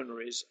where the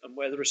donor is and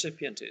where the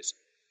recipient is.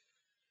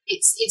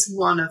 It's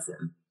one of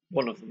them.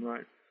 One of them,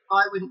 right?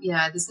 I wouldn't.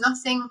 Yeah, there's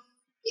nothing.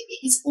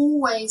 It's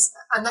always,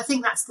 and I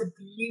think that's the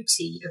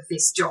beauty of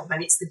this job,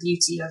 and it's the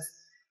beauty of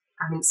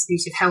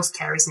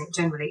healthcare, isn't it?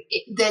 Generally,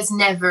 there's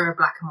never a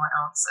black and white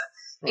answer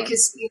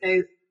because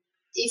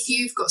if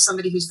you've got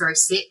somebody who's very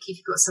sick, if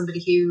you've got somebody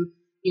who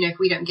if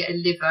we don't get a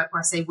liver, when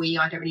I say we,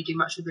 I don't really do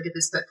much with the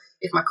livers, but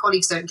if my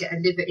colleagues don't get a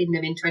liver in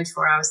them in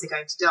 24 hours, they're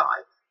going to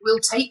die. will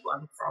take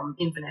one from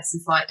Inverness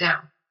and fly it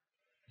down.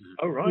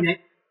 Oh, right. You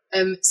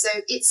know? So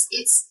it's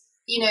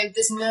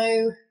there's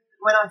no.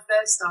 When I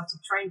first started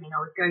training, I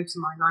would go to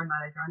my line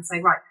manager and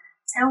say, right,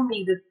 tell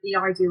me the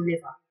ideal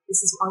liver.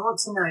 This is I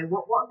want to know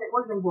what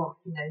do they want?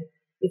 You know,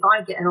 if I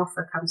get an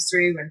offer comes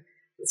through and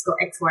it's got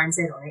X, Y, and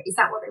Z on it, is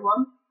that what they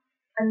want?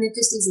 And there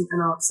just isn't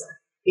an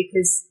answer,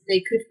 because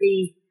they could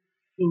be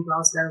in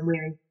Glasgow and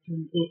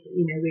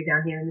we're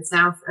down here in the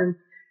south, and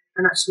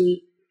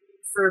actually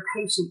for a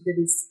patient that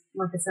is,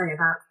 like I say,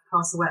 about to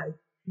pass away,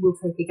 we'll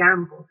take a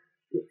gamble.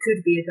 It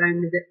could be a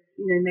donor that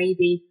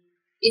maybe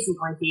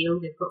isn't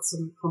ideal. They've got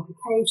some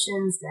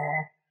complications.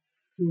 They're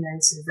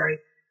sort of very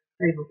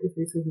over. If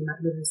we're talking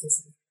about liver, they're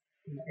sort of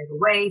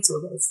overweight,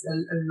 or there's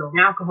a long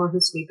alcohol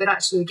history. But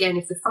actually, again,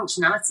 if the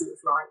functionality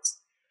is right,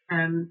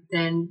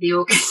 then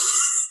the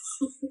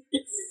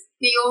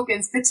the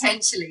organs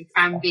potentially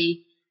can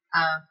be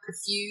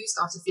perfused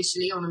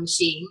artificially on a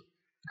machine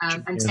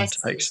and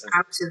tested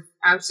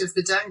out of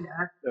the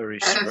donor. Very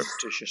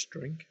surreptitious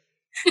drink.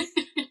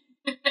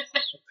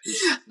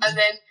 And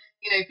then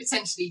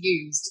potentially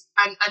used,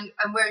 and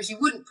whereas you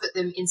wouldn't put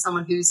them in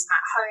someone who's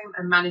at home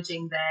and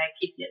managing their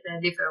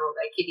liver or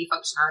their kidney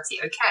functionality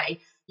okay,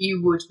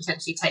 you would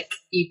potentially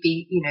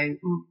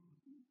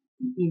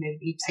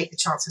you'd take the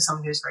chance for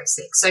someone who's very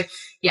sick. So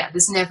yeah,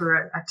 there's never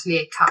a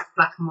clear cut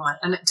black and white,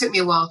 and it took me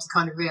a while to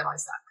kind of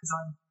realise that, because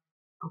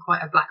I'm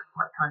quite a black and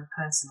white kind of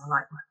person. I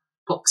like my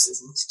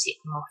boxes and to tick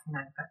them off,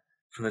 But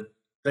from a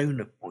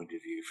donor point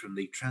of view, from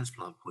the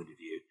transplant point of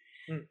view,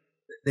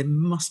 there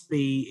must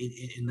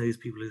be in those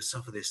people who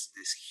suffer this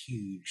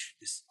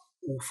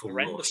awful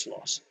horrendous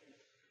loss.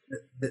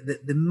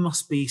 There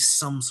must be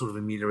some sort of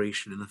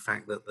amelioration in the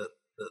fact that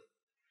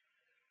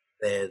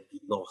their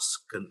loss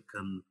can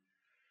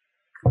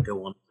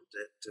go on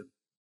to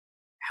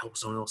help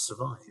someone else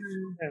survive.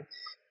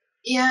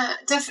 Yeah,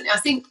 definitely.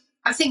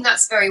 I think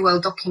that's very well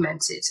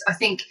documented. I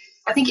think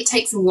it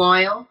takes a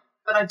while,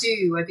 but I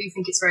do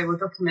think it's very well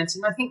documented.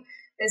 And I think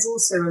there's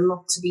also a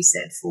lot to be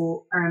said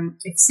for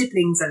if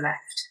siblings are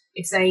left,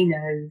 if they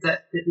know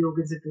that the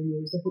organs have been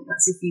used. I think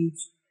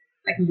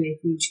that can be a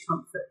huge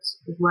comfort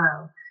as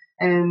well.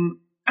 And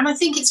I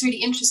think it's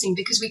really interesting,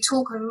 because we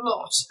talk a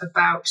lot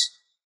about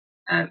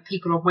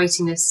people on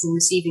waiting lists and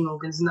receiving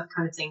organs and that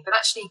kind of thing. But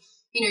actually,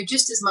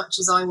 just as much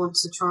as I want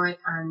to try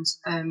and,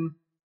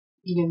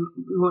 we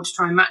want to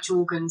try and match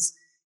organs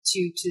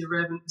to the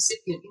relevant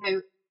recipient,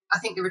 I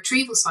think the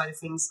retrieval side of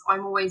things,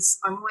 I'm always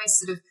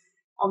sort of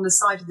on the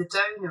side of the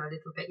donor a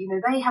little bit.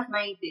 They have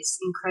made this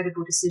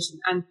incredible decision,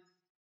 and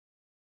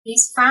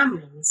these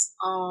families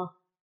are,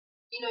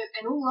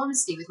 in all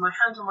honesty, with my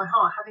hand on my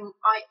heart,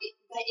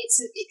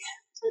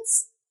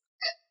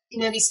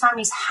 these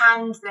families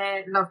hand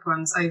their loved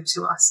ones over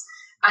to us,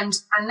 and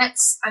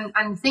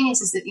the thing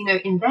is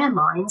that in their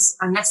minds,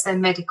 unless they're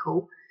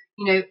medical,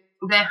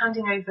 they're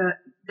handing over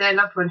their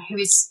loved one who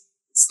is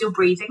still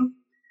breathing,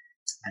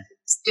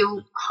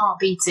 still heart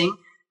beating,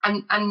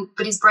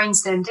 but his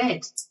brainstem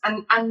dead,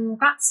 and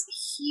that's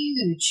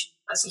huge.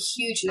 That's a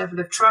huge level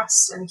of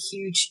trust and a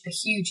huge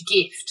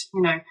gift,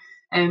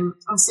 and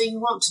so you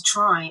want to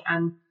try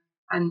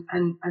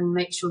and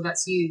make sure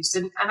that's used,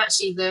 and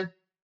actually the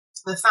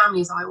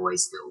families I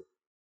always feel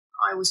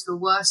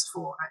worst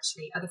for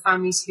actually are the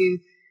families who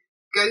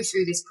go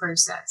through this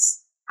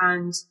process,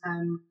 and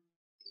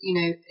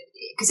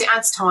because it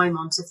adds time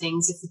onto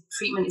things. If the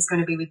treatment is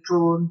going to be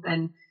withdrawn,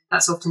 then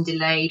that's often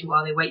delayed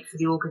while they wait for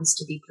the organs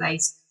to be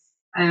placed,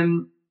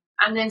 and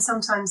then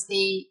sometimes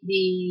the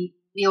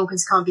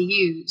organs can't be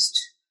used.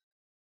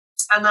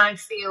 And I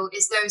feel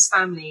it's those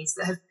families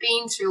that have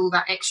been through all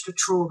that extra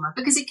trauma,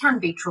 because it can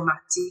be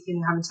traumatic,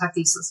 having to have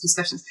these sorts of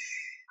discussions,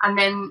 and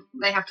then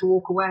they have to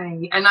walk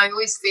away. And I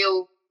always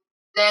feel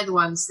they're the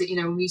ones that,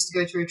 when we used to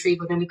go through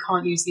retrieval, then we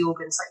can't use the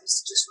organs. That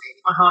used to just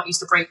really, my heart used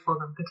to break for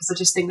them, because I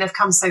just think they've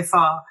come so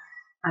far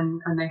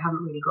and they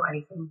haven't really got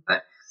anything.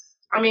 But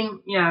I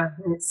mean,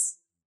 it's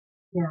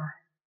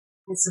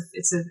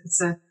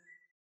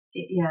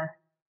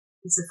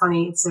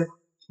a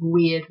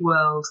weird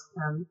world.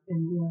 And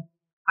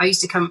I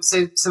used to come,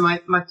 so my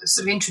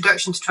sort of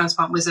introduction to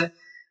transplant was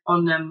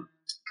on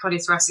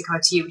cardiothoracic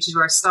ITU, which is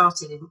where I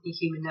started in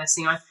human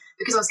nursing.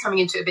 Because I was coming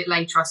into it a bit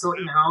later, I thought,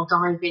 I'll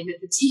dive in at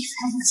the deep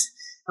end,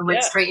 and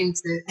went straight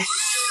into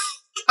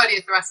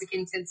cardiothoracic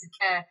intensive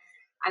care.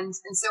 And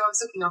so I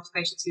was looking after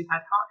patients who'd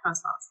had heart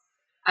transplants,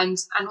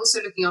 and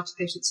also looking after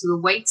patients who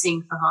were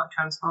waiting for heart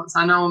transplants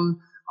and on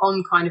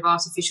kind of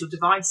artificial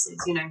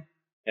devices,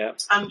 Yeah.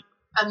 And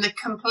the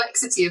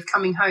complexity of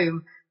coming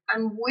home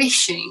and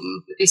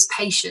wishing that this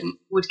patient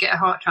would get a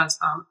heart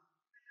transplant,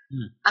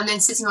 and then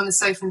sitting on the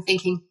sofa and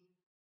thinking,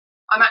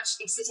 I'm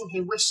actually sitting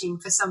here wishing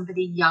for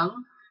somebody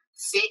young,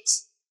 fit,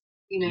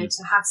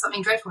 to have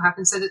something dreadful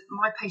happen so that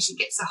my patient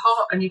gets a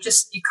heart, and you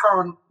just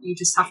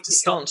have to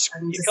stop.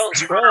 You can't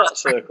square that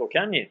circle,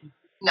 can you?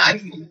 No,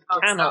 you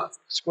cannot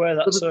square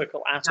that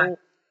circle at all.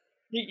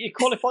 You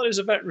qualified as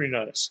a veterinary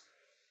nurse?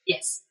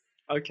 Yes.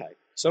 Okay.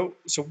 So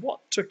what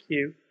took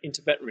you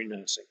into veterinary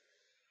nursing?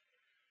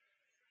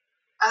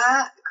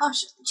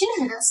 Gosh, do you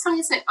know, that's funny,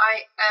 isn't it?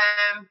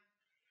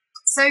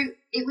 So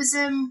it was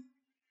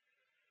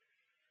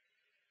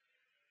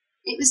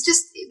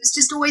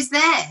just always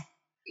there.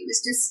 It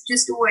was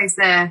just always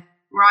there,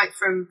 right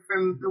from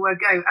the word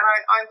go. And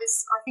I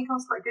think I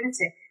was quite good at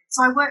it.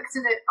 So I worked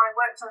on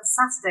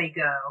Saturday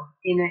Girl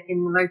in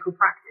the local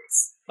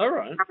practice. All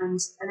right. And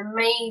an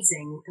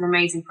amazing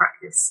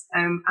practice.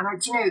 And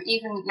do you know,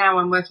 even now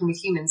I'm working with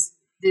humans,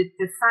 the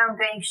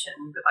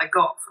foundation that I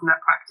got from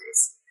that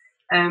practice,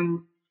 I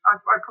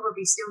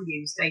probably still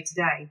use day to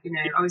day. You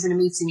know, I was in a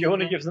meeting. Do you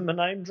want to give them a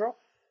name drop?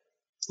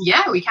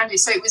 Yeah, we can do.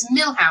 So it was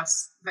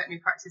Millhouse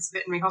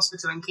Veterinary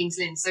Hospital in Kings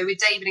Lynn. So with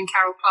David and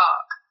Carol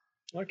Clark.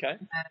 Okay.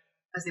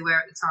 As they were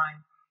at the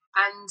time.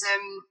 And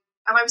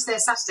I was their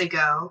Saturday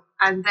Girl,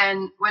 and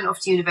then went off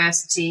to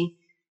university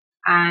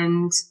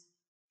and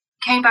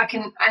came back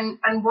and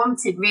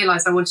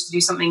realised I wanted to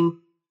do something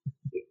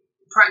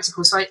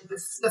practical. So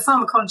the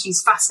pharmacology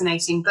is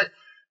fascinating, but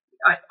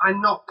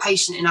I'm not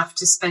patient enough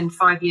to spend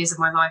 5 years of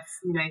my life,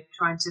 you know,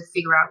 trying to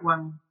figure out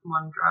one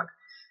drug.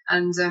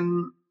 And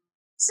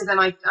so then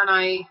I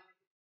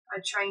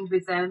trained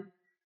with them,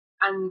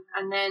 and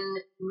then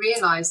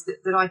realised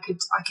that I could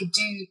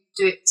do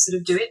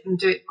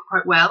it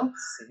quite well.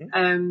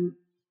 Mm-hmm.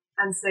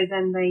 And so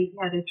then they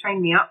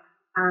trained me up,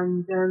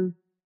 and then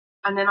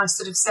I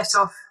sort of set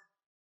off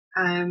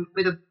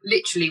with a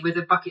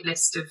bucket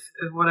list of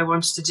what I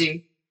wanted to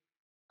do.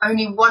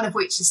 Only one of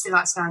which is still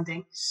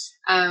outstanding.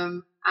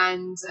 No,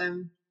 you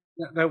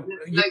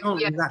can't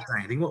leave that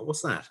dangling.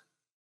 What's that?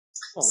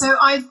 So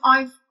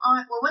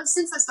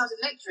since I started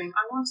lecturing,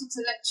 I wanted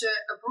to lecture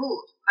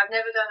abroad. I've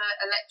never done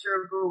a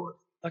lecture abroad.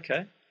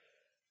 Okay.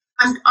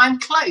 I'm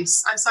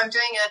close. I'm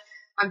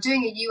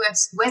doing a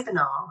US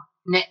webinar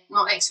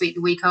not next week,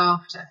 the week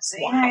after. So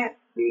wow.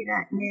 Do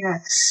that.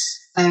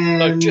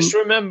 So just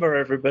remember,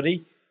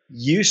 everybody,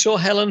 you saw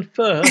Helen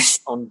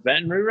first on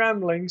Veterinary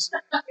Ramblings.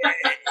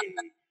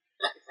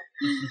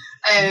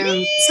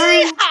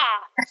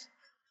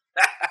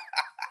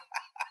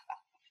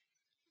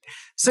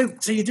 So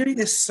you're doing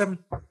this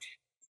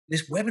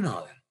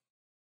webinar then?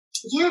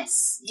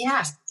 Yes,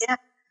 yeah.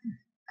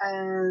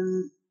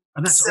 And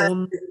that's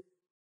on.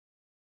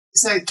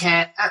 So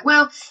care.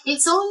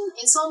 It's on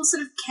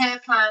sort of care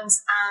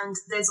plans, and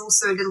there's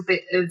also a little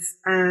bit of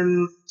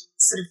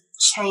sort of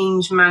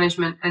change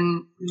management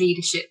and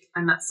leadership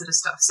and that sort of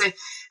stuff. So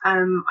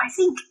I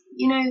think,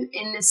 you know,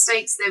 in the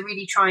States they're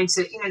really trying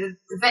to, you know,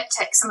 the vet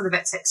tech. Some of the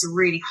vet techs are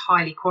really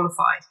highly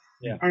qualified.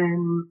 Yeah.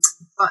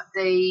 But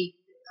I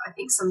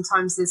think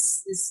sometimes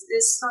there's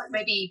like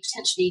maybe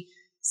potentially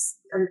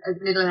a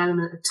little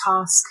element of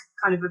task,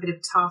 kind of a bit of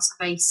a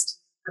task-based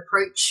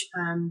approach.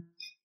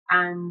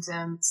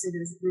 So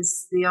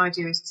there's the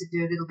idea is to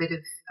do a little bit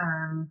of,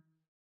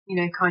 you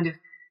know, kind of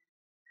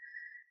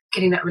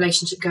getting that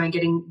relationship going,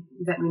 getting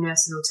veterinary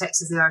nurses or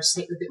techs as they are to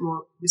take a bit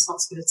more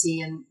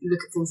responsibility and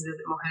look at things a little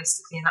bit more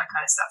holistically and that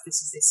kind of stuff.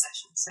 This is this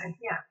session. So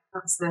yeah,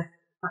 that's the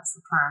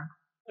plan.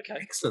 Okay,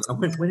 excellent. And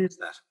when is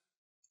that?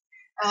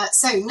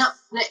 So not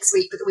next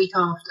week, but the week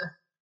after.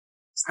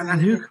 So, and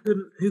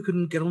who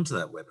can get onto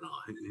that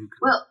webinar? Who can...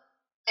 Well,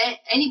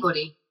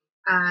 anybody.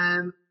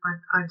 I'm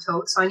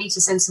told. So I need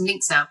to send some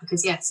links out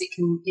because yes,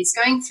 it's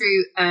going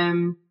through.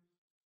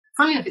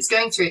 Funnily enough, it's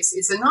going through.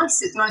 It's a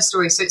nice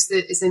story. So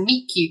it's a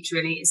meet cute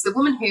really. It's the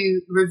woman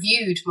who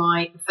reviewed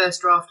the first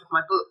draft of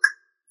my book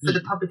for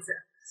the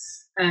publisher.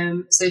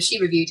 So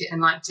she reviewed it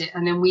and liked it,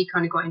 and then we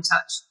kind of got in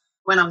touch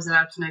when I was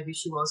allowed to know who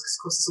she was, because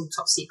of course it's all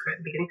top secret at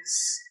the beginning.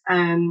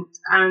 And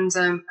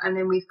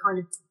then we've kind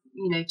of,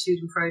 you know, toed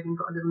and froed and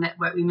got a little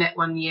network. We met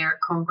one year at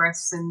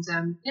Congress, and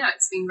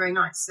it's been very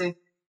nice. So.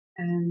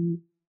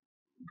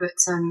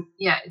 It's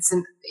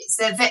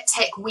their vet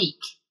tech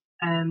week.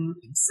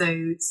 So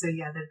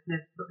yeah,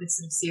 they've got this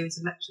sort of series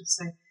of lectures.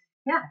 So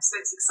yeah, so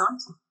it's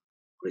exciting.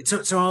 Great.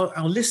 So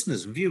our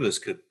listeners and viewers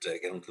could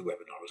get onto the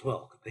webinar as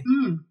well, could they?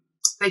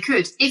 They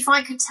could, if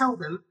I could tell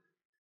them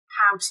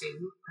how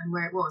to and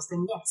where it was.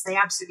 Then yes, they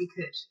absolutely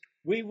could.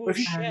 We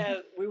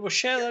will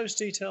share those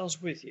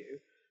details with you.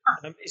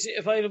 Is it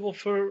available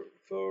for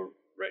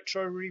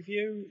retro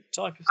review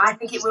type of thing? I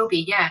think it will be.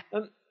 Yeah.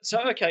 So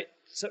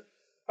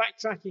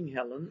backtracking,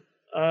 Helen.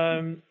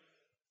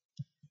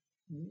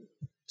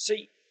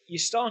 See, you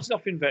started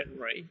off in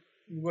veterinary,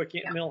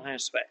 working at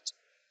Millhouse Vet.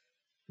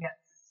 Yeah.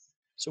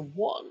 So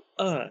what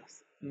on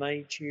earth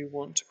made you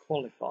want to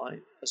qualify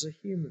as a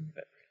human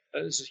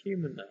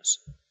nurse?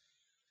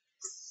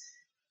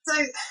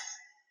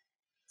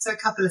 So a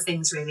couple of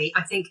things really.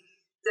 I think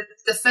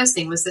the first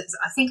thing was that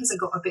I think as I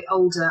got a bit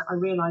older, I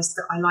realised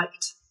that I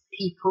liked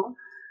people.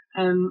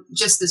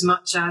 Just as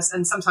much as,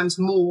 and sometimes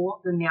more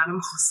than the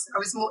animals. I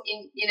was more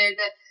in, you know,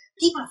 the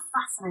people are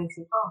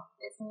fascinating. Oh,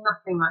 there's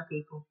nothing like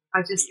people.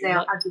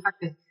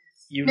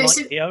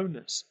 The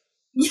owners.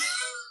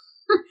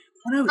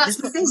 No, that's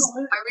the thing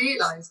I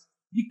realised.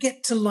 You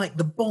get to like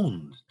the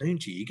bond,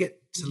 don't you? You get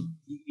to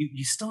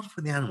you start off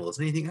with the animals,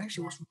 and you think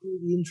actually what's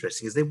really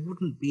interesting is there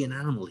wouldn't be an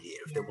animal here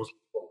if there wasn't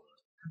a bond.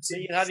 So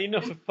you had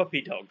enough of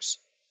puppy dogs.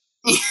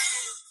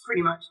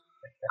 Pretty much.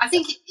 I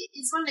think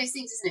it's one of those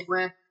things, isn't it,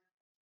 where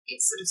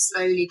it sort of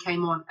slowly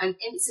came on, and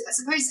I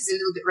suppose it's a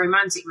little bit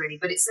romantic, really,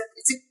 but it's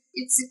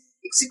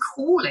a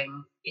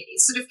calling.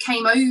 It sort of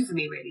came over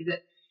me, really,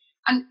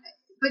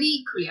 but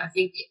equally, I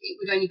think it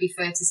would only be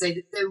fair to say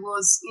that there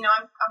was,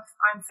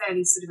 I'm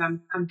fairly sort of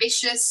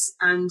ambitious,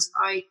 and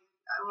I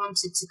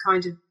wanted to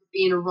kind of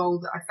be in a role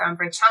that I found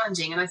very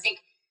challenging. And I think,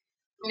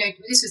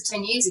 this was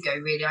 10 years ago,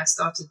 really. I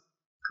started,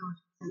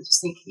 let me just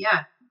think,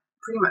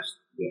 pretty much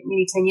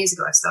nearly 10 years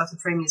ago, I started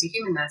training as a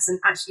human nurse. And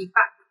actually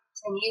back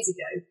 10 years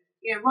ago,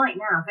 right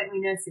now,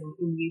 veterinary nursing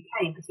in the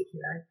UK in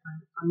particular,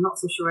 I'm not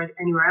so sure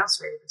anywhere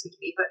else really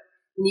particularly, but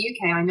in the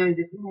UK, I know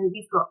that,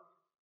 we've got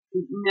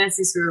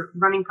nurses who are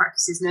running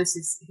practices,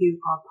 nurses who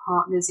are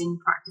partners in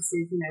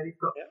practices, we've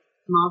got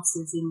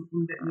masters in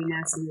veterinary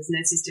nursing, there's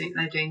nurses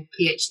they're doing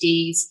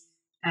PhDs,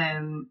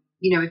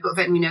 we've got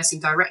veterinary nursing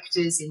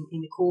directors in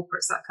the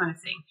corporates, that kind of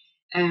thing.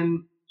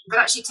 But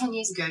actually 10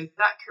 years ago,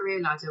 that career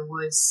ladder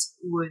was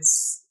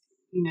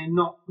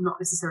not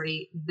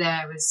necessarily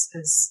there as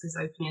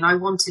openly. And I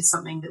wanted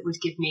something that would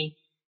give me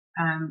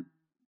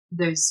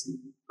those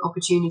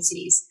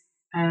opportunities.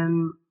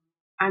 And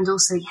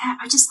also,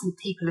 I just think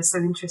people are so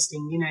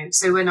interesting,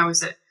 So when I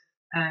was at,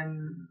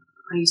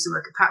 I used to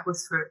work at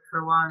Papworth for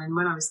a while, and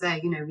when I was there,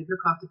 we'd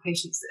look after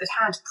patients that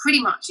had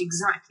pretty much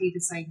exactly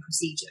the same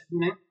procedure,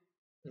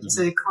 Mm-hmm.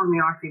 So the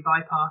coronary artery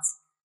bypass,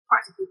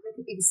 practically, they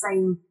could be the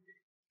same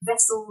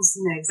vessels,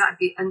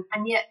 exactly, and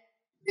yet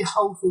the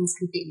whole thing's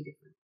completely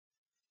different,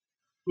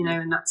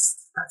 and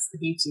that's the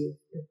beauty of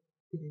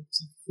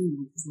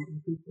humans, isn't it,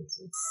 in people.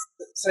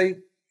 So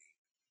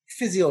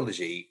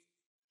physiology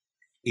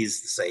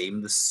is the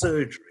same, the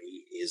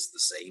surgery is the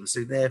same,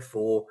 so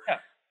therefore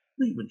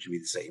treatment should be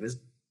the same,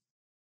 isn't it?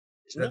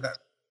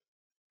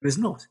 It's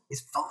not.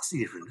 It's vastly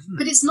different, isn't it?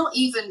 But it's not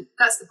even,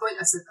 that's the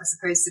point, I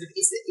suppose, sort of,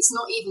 it's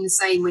not even the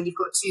same when you've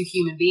got two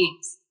human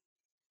beings,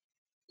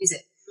 is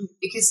it?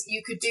 Because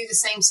you could do the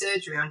same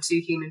surgery on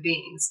two human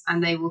beings and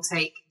they will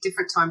take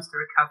different times to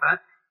recover.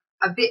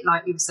 A bit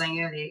like you were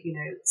saying earlier,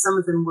 some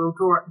of them will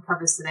draw up the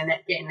covers so they get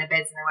in their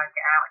beds and they won't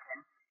get out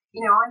again.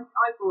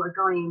 I brought a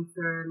guy in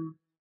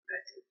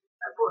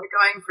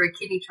for a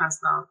kidney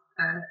transplant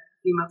a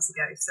few months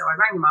ago. So I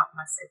rang him up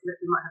and I said,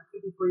 look, we might have a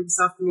kidney for you this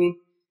afternoon.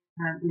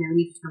 We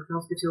need you to come to the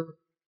hospital.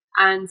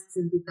 And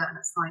so we did that, and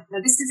that's fine.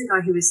 Now, this is a guy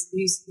who's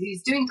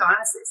doing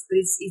dialysis, but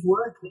he's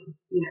working.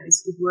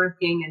 He's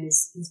working and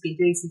he's been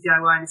doing some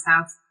DIY in his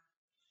house.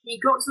 He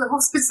got to the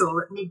hospital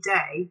at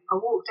midday. I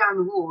walked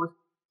down the ward.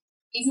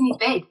 He's in his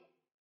bed.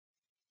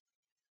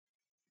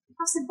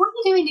 I said, "What are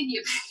you doing in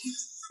your bed?"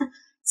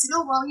 He said,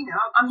 "Oh, well,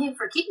 I'm here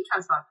for a kidney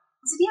transplant."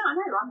 I said, "Yeah, I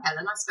know. I'm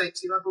Helen. I spoke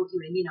to you. I brought you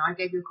in. I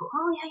gave you a call.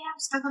 Oh, yeah, I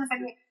spoke on the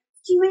phone.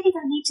 You really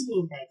don't need to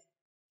be in bed.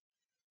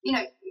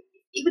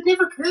 It would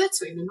never occur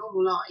to him in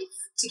normal life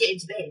to get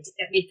into bed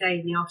at midday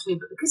in the afternoon,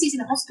 but because he's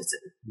in a hospital,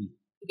 he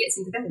gets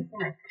into bed,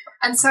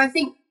 And so I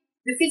think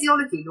the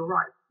physiology, you're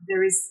right,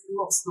 there is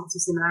lots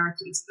of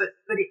similarities, but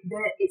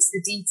it's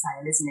the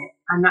detail, isn't it?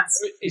 And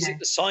that's is it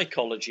the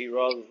psychology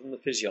rather than the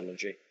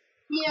physiology?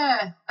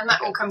 Yeah, and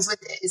that all comes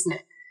with it, isn't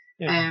it?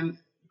 Yeah.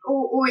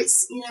 Or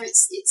it's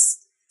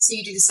it's so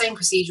you do the same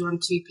procedure on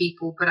two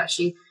people, but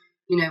actually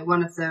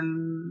one of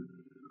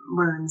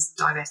them's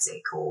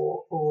diabetic,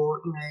 or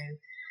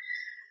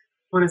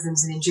one of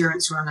them's an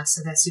endurance runner,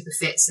 so they're super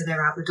fit, so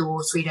they're out the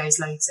door 3 days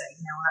later,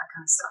 all that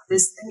kind of stuff.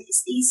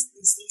 It's these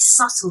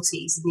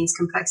subtleties and these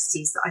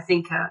complexities that I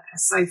think are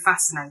so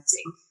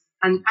fascinating,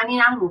 and in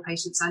animal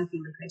patients and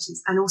human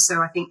patients, and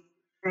also I think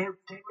they're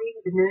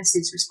really the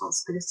nurse's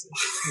responsibility.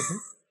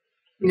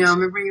 Mm-hmm.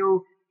 I'm a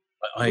real.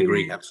 I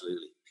agree,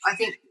 absolutely. I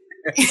think.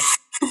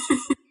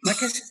 I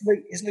guess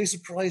it's no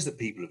surprise that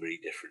people are very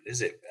different,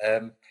 is it?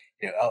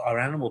 Our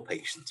animal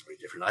patients are very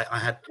different.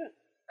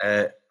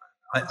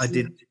 I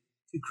did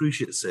 2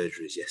 cruciate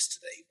surgeries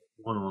yesterday,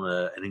 one on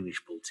an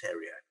English Bull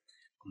Terrier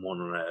and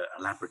one on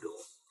a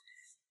Labrador.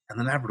 And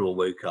the Labrador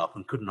woke up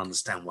and couldn't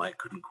understand why it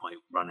couldn't quite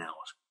run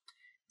out.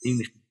 The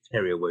English Bull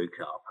Terrier woke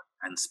up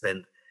and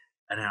spent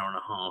an hour and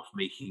a half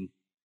making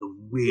the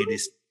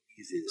weirdest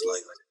noises,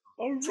 like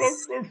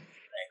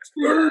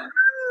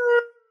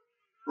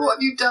what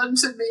have you done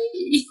to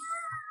me?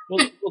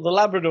 Well, the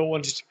Labrador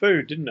wanted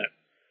food, didn't it?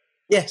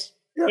 Yes.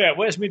 Yeah,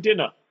 where's my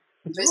dinner?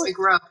 Where's my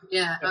grub?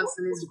 Yeah,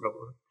 absolutely.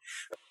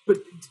 But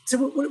so,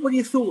 what are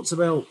your thoughts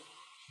about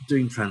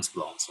doing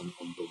transplants on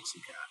dogs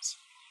and cats?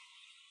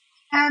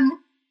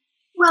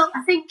 Well,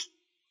 I think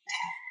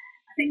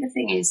the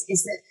thing is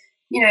that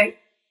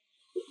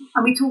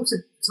and we talk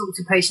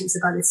to patients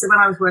about this. So when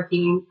I was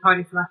working in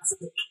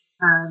cardiothoracic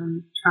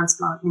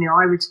transplant,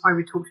 I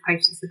would talk to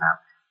patients about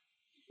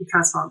the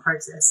transplant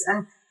process,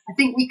 and I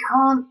think you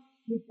can't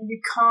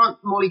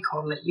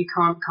mollycoddle it. You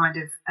can't kind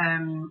of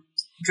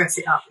dress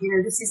it up.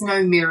 This is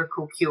no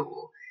miracle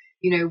cure.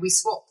 We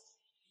swap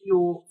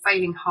your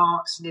failing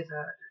heart,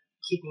 liver,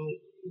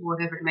 kidney,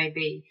 whatever it may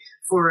be,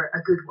 for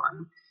a good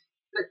one.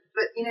 But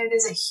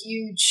there's a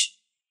huge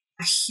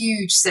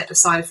set of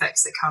side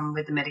effects that come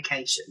with the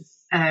medication.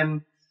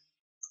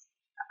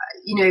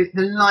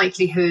 the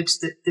likelihood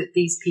that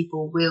these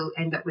people will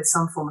end up with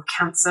some form of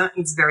cancer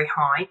is very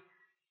high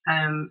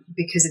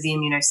because of the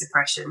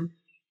immunosuppression.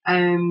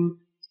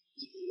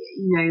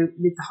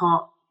 With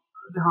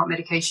the heart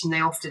medication, they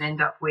often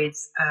end up with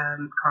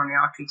coronary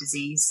artery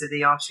disease. So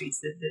the arteries,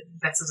 the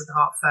vessels of the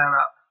heart fur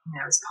up,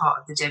 as part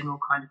of the general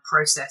kind of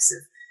process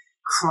of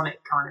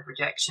chronic kind of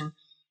rejection.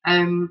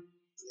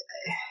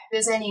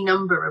 There's any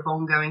number of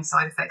ongoing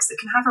side effects that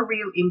can have a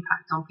real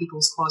impact on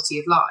people's quality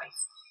of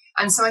life.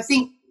 And so I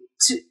think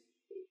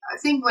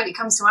when it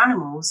comes to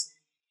animals,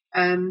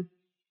 part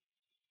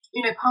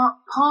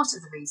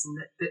of the reason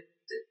that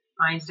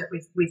I ended up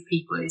with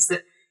people is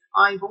that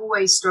I've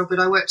always struggled.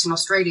 I worked in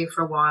Australia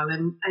for a while,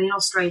 and in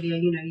Australia,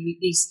 you've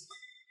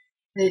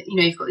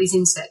got these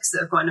insects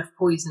that have got enough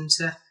poison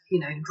to,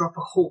 drop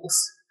a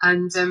horse.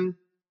 And,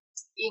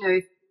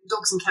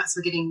 dogs and cats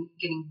were getting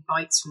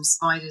bites from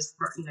spiders,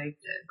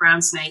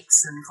 brown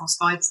snakes or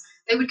spiders.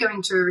 They would go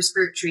into a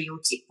respiratory or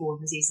tick-borne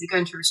disease. They go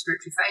into a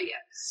respiratory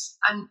failure.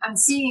 And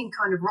seeing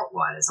kind of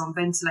Rottweilers on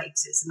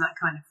ventilators and that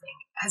kind of thing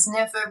has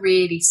never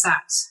really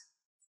sat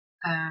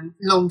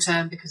long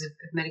term because of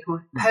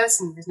medical.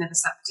 Personally, has never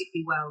sat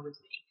particularly well with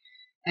me.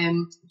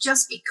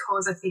 Just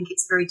because I think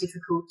it's very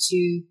difficult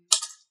to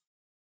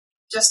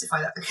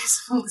justify that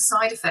because of all the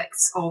side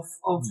effects of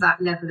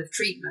that level of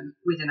treatment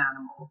with an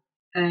animal.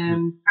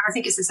 And I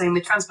think it's the same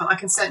with transplant. I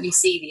can certainly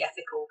see the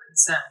ethical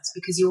concerns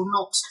because you're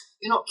not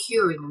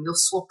curing them. You're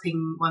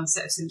swapping one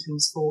set of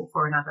symptoms for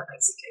another,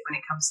 basically, when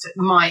it comes to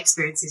my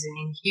experiences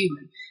in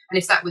human. And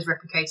if that was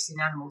replicated in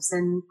animals,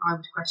 then I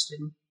would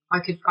question. I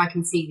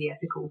can see the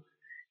ethical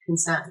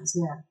concerns.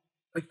 Yeah.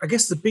 I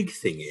guess the big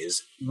thing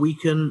is we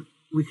can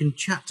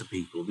chat to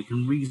people, we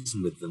can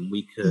reason with them,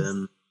 we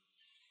can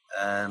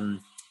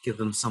give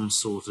them some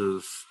sort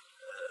of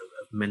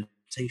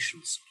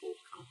mentation support,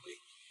 can't we?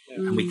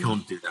 Yeah. And we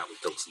can't do that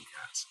with dogs and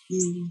cats.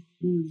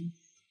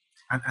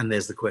 And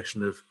there's the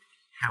question of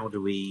how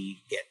do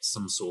we get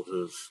some sort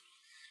of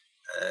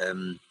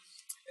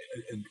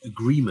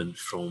agreement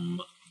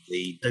from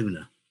the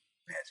donor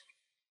pet?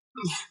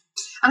 Yeah.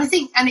 And I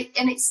think,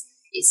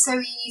 it's so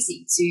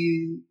easy to.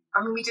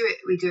 I mean, we do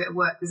it at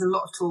work. There's a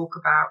lot of talk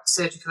about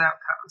surgical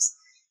outcomes,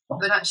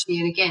 but actually,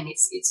 and again,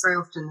 it's very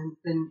often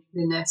the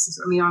nurses.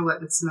 I mean, I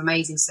work with some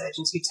amazing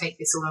surgeons who take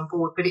this all on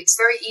board, but it's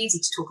very easy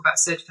to talk about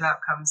surgical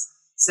outcomes.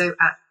 So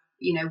at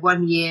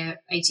 1 year,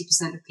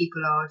 80% of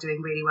people are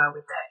doing really well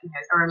with their,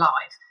 are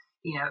alive.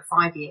 At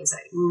 5 years,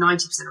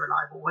 90% are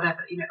alive, or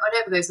whatever,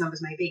 whatever those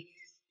numbers may be.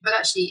 But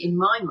actually, in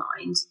my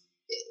mind,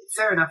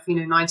 fair enough,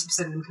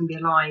 90% of them can be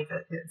alive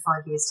at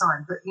 5 years'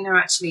 time. But,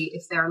 actually,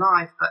 if they're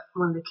alive, but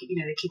one of the,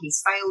 the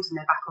kidneys failed and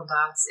they're back on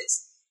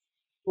dialysis,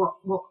 what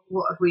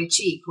have we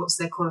achieved? What's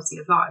their quality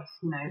of life?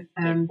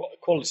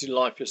 Quality of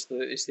life is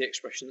the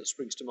expression that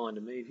springs to mind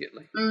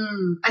immediately.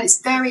 And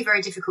it's very,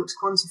 very difficult to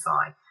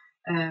quantify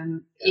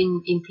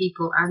in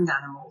people and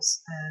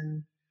animals.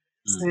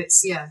 So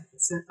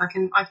I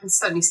can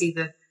certainly see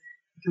the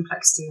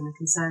complexity and the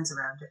concerns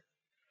around it.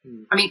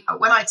 I mean,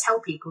 when I tell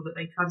people that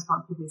they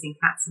transplant kidneys in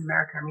cats in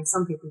America, I mean,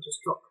 some people just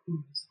drop,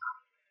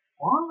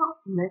 what?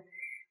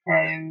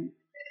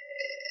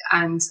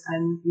 And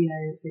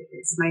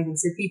it's amazing.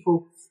 So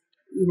people,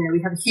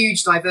 we have a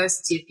huge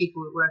diversity of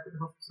people that work at the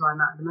hospital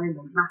I'm at the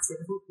moment, massive.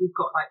 I think we've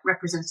got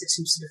representatives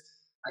from sort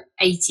of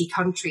 80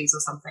 countries or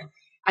something.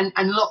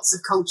 And lots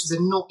of cultures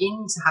are not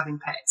into having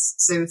pets.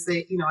 So if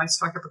they, I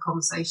strike up a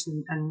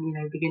conversation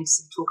and begin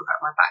to talk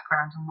about my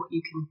background and what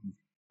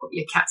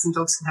your cats and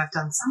dogs can have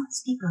done, some of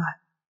these people are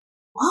like,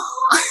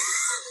 what?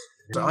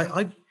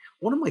 So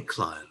one of my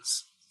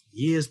clients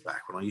years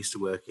back when I used to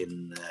work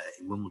in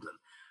Wimbledon,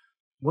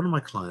 one of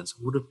my clients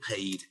would have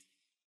paid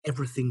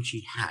everything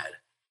she had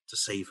to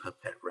save her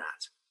pet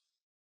rat,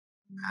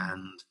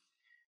 and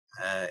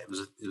it was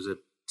a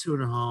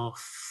 2.5,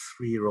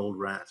 3-year-old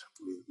rat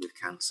with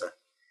cancer.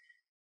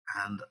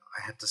 And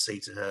I had to say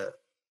to her,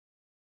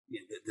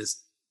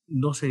 there's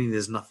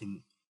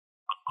nothing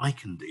I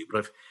can do,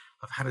 but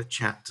I've had a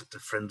chat to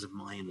friends of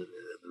mine at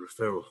the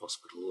referral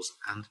hospitals,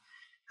 and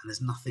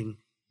there's nothing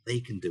they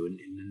can do. And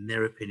in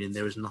their opinion,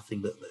 there is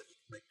nothing that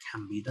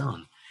can be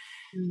done.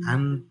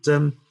 And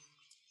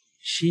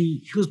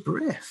she was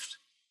bereft.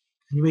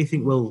 And you may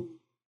think, well,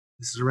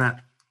 this is a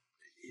rat.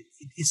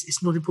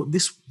 It's not important.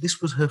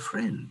 This was her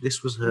friend.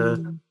 This was her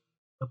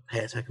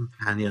pet, her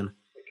companion.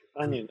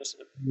 Companion, isn't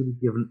it? Would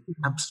have given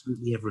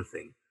absolutely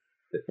everything.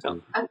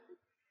 And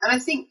I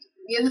think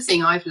the other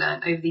thing I've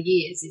learned over the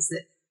years is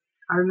that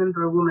I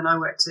remember a woman. I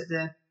worked at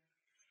the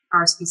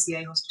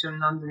RSPCA hospital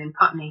in London in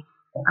Putney.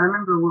 I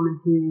remember a woman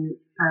who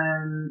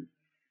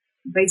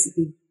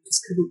basically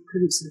just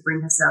couldn't sort of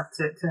bring herself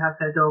to have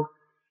her dog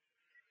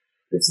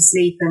put to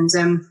sleep, and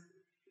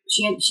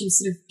she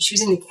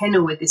was in the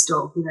kennel with this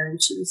dog,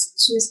 and she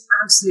was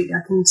absolutely.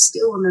 I can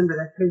still remember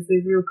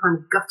the real kind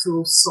of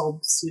guttural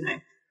sobs,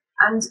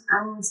 and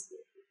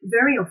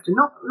very often,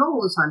 not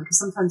all the time, because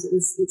sometimes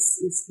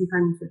it's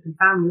companionship and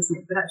family, isn't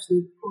it? But actually,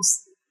 of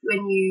course,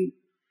 when you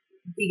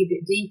dig a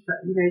bit deeper,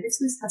 this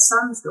was her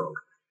son's dog,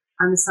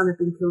 and the son had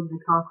been killed in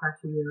a car crash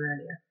a year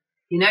earlier.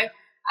 you know,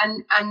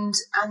 and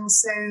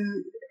so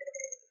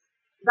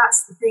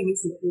that's the thing,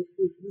 isn't it?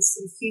 This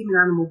sort of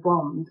human-animal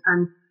bond,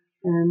 and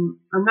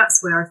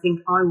that's where I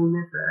think I will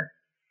never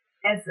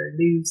ever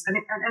lose. And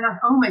I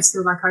almost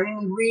feel like I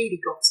only really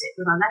got it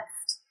when I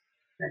left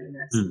veterinary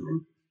nursing.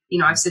 And you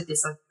know, I've said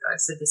this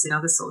in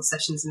other sort of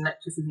sessions and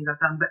lectures and things I've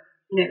done, but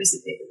you know,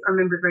 I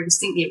remember it very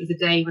distinctly. It was a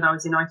day when I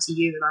was in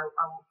ITU, and I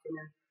walked in,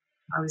 and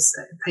I was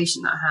a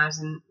patient that I had,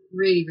 and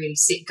really, really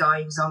sick guy.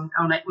 He was on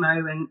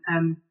ECMO,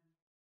 and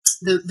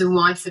the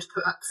wife had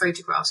put up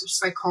photographs, which is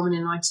very common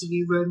in an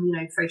ITU room, you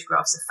know,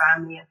 photographs of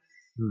family and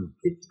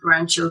the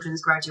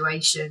grandchildren's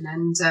graduation,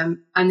 and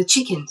the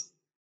chickens.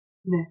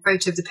 You know,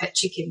 photo of the pet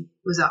chicken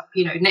was up,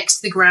 you know, next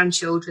to the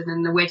grandchildren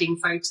and the wedding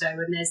photo,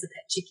 and there's the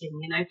pet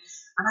chicken, you know.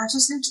 And I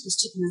just looked at this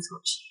chicken and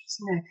thought, geez,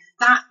 you know,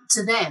 that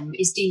to them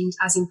is deemed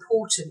as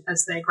important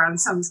as their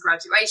grandson's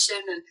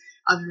graduation and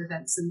other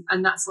events,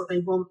 and that's what they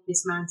want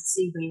this man to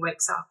see when he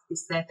wakes up,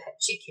 is their pet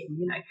chicken,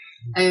 you know.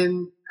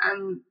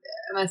 And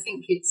I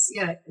think it's,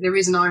 there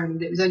is an irony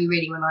that it was only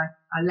really when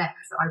I left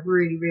that I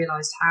really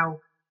realised how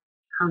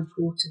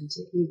important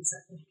it is,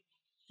 I think.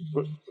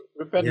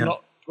 We better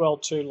not dwell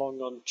too long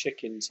on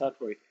chickens, had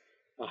we?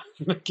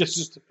 Because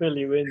just to fill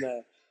you in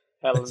there,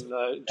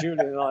 Helen, Julian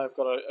and I have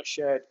got a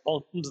shared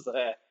bond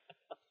there.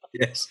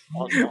 Yes.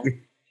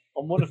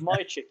 On one of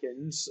my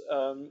chickens,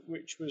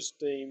 which was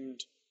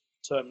deemed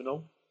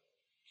terminal,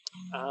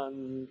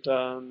 and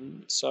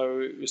so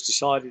it was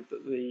decided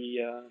that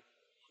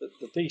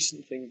the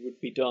decent thing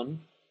would be done,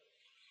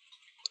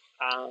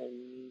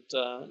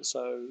 and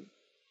so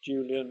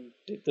Julian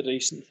did the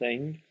decent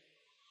thing,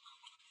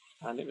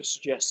 and it was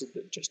suggested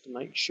that just to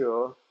make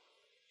sure,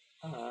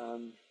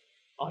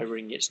 I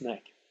wring its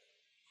neck.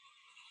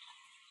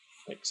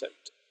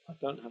 Except I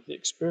don't have the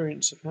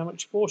experience of how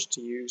much force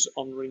to use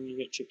on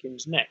wringing a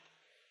chicken's neck.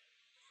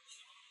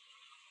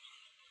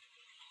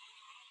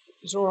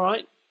 It's all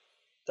right.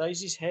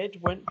 Daisy's head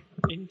went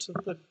into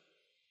the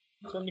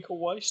clinical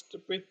waste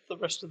with the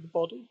rest of the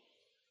body.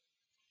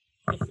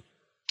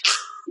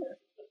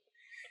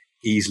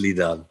 Easily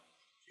done.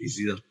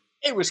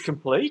 It was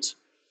complete.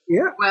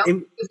 Yeah. Well,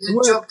 it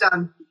was a job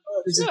done.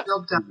 It was a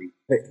job done.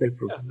 No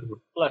problem. Yeah.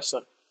 Bless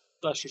her.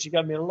 Bless her. She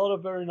gave me a lot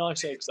of very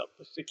nice eggs, that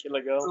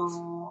particular girl.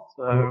 Oh.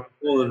 So,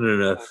 more than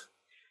enough.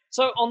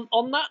 So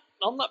on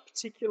that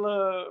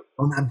particular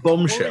on that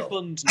bombshell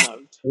moribund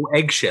note, or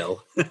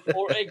eggshell,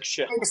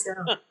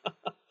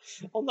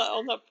 on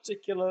that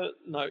particular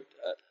note,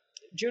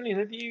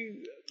 Julian,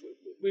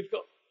 we've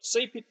got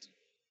CPD.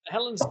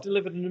 Helen's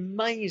delivered an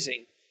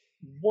amazing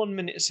 1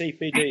 minute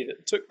CPD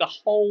that took the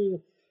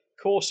whole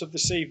course of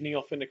this evening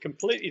off in a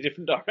completely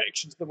different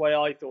direction to the way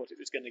I thought it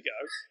was going to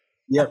go.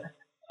 Yep.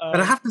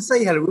 And I have to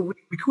say, Helen,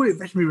 we call it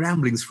veterinary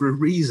ramblings for a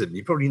reason.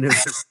 You probably know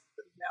this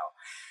now.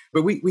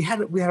 But we had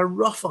a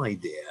rough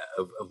idea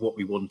of what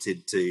we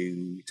wanted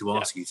to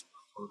ask you.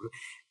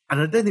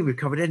 And I don't think we've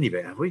covered any of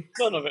it, have we?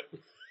 None of it.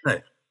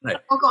 No.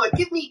 Oh God,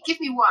 give me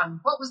one.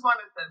 What was one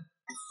of them?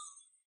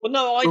 Well,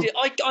 no, I did.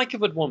 I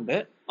covered one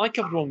bit.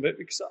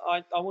 Because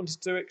I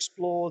wanted to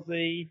explore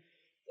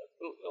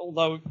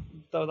although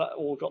that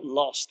all got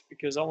lost,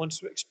 because I wanted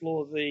to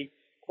explore the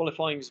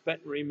qualifying as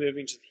veterinary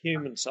moving to the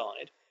human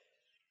side.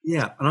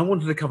 Yeah, and I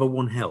wanted to cover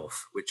One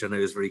Health, which I know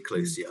is very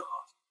close to your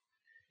heart.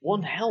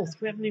 One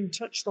Health, we haven't even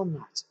touched on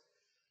that.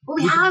 Well,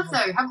 we have though,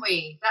 haven't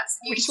we? That's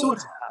we sort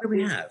of have.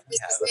 We have.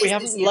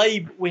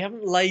 We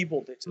haven't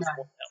labelled it as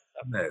One Health.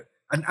 No,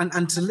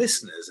 and to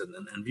listeners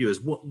and viewers,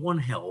 what One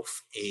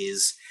Health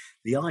is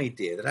the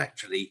idea that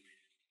actually,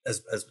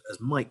 as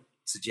Mike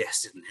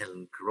suggested and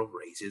Helen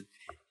corroborated,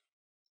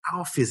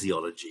 our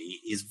physiology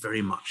is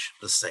very much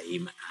the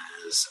same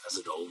as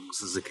a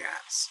dog's, as a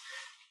cat's.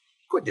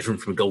 Quite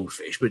different from a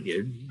goldfish, but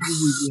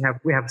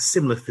we have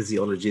similar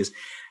physiologies,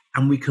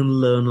 and we can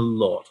learn a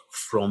lot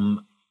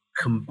from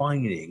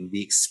combining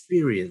the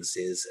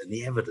experiences and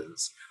the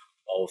evidence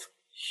of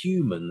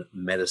human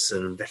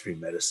medicine and veterinary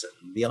medicine.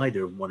 The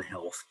idea of One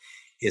Health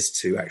is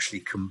to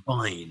actually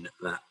combine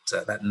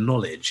that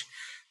knowledge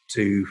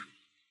to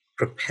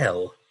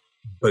propel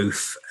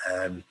both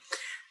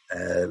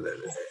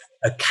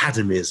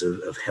academies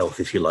of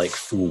health, if you like,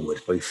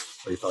 forward, both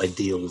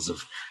ideals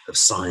of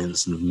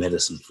science and of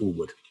medicine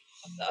forward.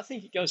 I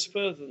think it goes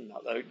further than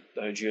that,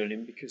 though,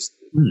 Julian, because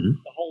the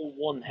whole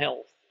One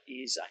Health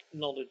is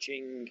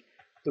acknowledging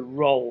the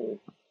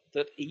role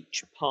that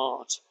each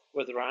part,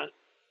 whether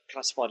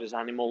classified as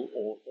animal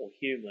or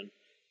human,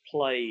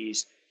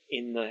 plays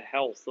in the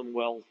health and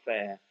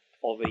welfare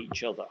of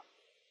each other.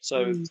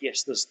 So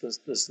yes, there's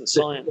the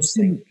science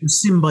thing. The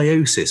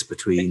symbiosis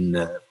between.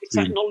 It's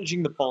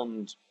acknowledging the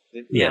bond,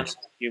 the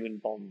animal-human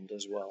bond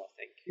as well, I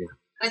think. Yeah.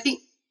 I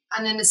think,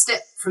 and then a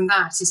step from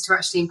that is to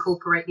actually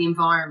incorporate the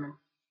environment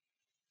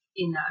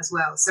in that as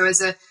well. So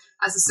as a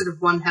sort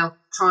of One Health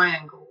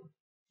triangle,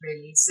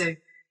 really. So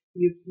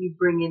you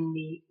bring in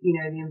the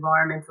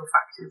environmental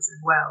factors as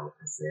well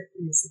as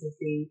sort of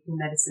the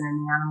medicine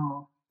and the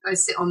animal. I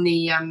sit on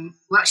the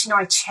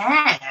I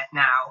chair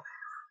now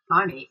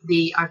blimey,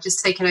 I've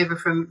just taken over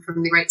from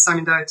the great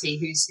Simon Doherty,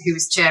 who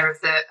was chair of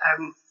the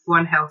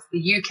One Health,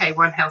 the UK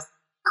One Health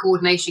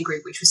coordination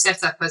group, which was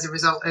set up as a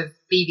result of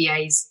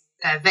BBA's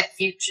Vet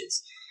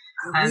Futures.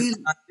 And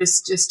I've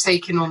just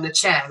taken on the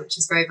chair, which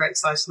is very, very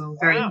exciting and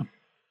very,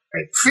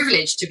 very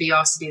privileged to be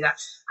asked to do that.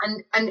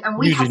 And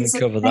we You didn't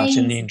cover that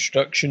in the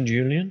introduction,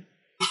 Julian.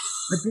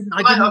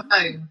 I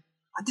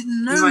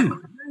didn't know.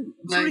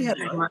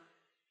 No.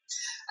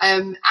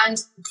 And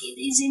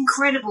this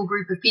incredible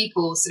group of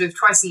people, sort of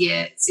twice a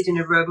year, sit in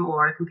a room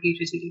or on a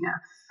computer as we do now.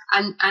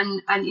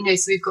 And you know,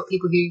 so we've got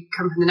people who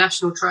come from the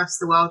National Trust,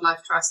 the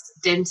Wildlife Trust,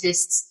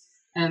 dentists,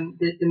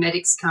 the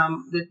medics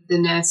come,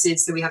 the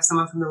nurses. So we have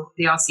someone from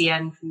the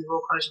RCN, from the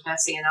Royal College of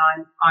Nursing,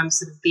 and I'm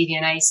sort of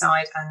BDNA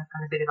side and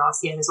a bit of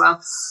RCN as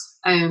well.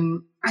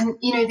 And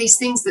you know, these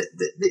things that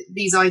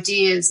these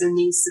ideas and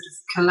these sort of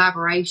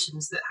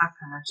collaborations that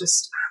happen are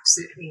just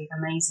absolutely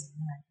amazing.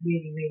 You know,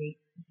 really, really,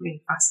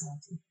 really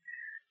fascinating.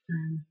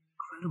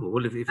 Incredible.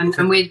 Well,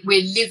 and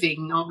we're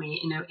living, aren't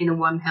we, in a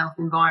One Health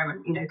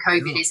environment? You know,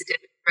 COVID is a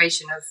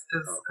demonstration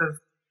of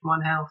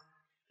One Health.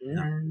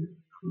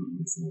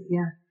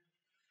 Yeah.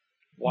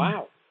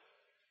 Wow.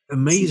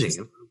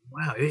 Amazing.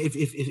 Wow.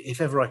 If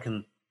ever I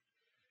can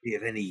be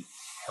of any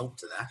help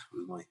to that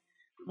with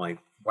my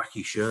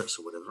wacky shirts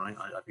or whatever,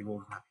 I'd be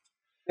more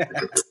than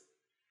happy.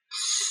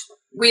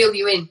 Wheel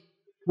you in.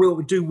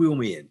 Wheel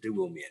me in.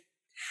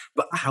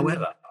 But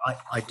however,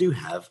 I do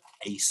have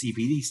a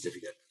CPD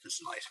certificate for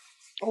tonight.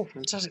 Oh,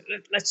 fantastic.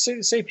 Let's see the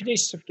CPD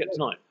certificate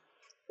tonight.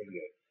 There we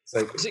go.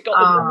 So, has it got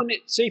the 1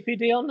 minute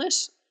CPD on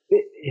this?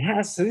 It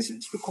has. So this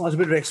requires a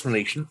bit of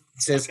explanation.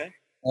 It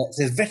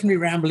says Veterinary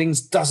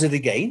Ramblings does it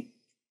again.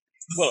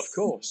 Well, of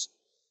course.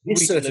 We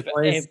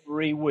deliver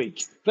every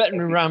week.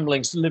 Veterinary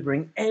Ramblings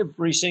delivering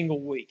every single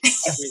week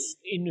with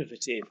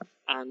innovative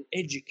and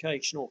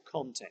educational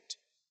content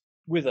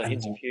with a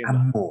hint of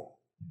humour.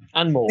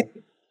 And more.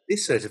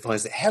 This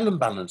certifies that Helen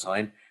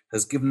Ballantyne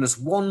has given us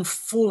 1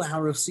 full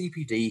hour of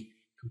CPD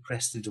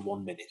compressed into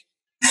 1 minute.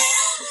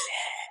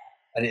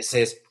 And it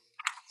says,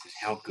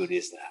 how good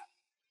is that?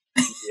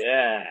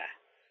 Yeah.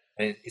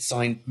 And it's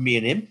signed me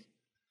and him.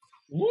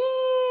 Woo!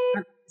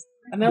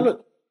 And now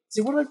look,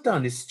 see what I've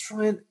done is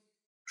try and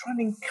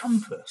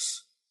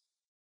encompass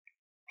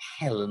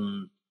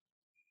Helen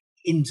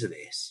into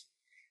this.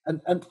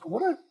 And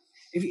what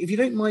if you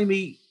don't mind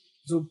me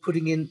sort of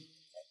putting in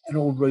an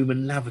old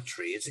Roman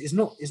lavatory, it's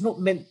not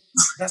meant.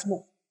 That's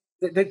not.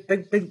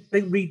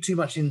 Don't read too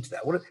much into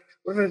that. What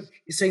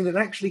is saying that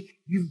actually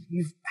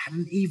you've had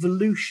an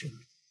evolution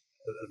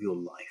of your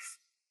life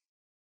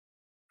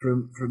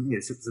from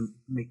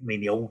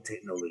mainly old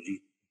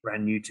technology,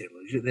 brand new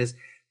technology. There's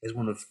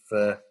one of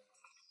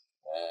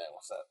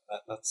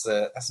what's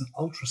that? That's an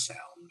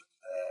ultrasound.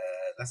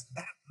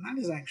 That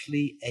is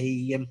actually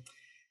an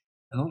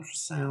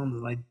ultrasound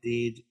that I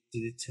did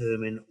to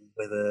determine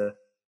whether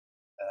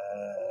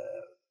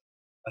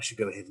I should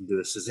go ahead and do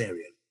a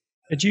cesarean.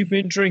 Had you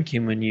been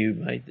drinking when you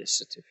made this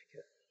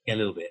certificate? Yeah, a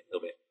little bit.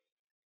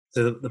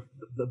 So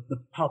the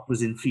pup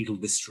was in fetal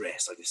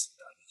distress.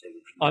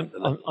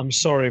 I'm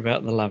sorry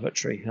about the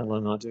lavatory,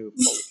 Helen. I do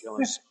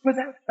apologise. But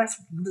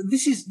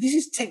this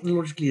is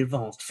technologically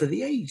advanced for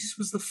the age. This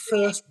was the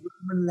first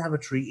Roman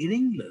lavatory in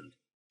England.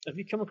 Have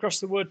you come across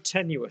the word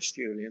tenuous,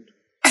 Julian?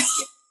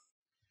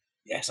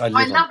 Yes, I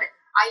love it.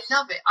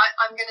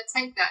 I'm going to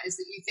take that as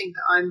that you think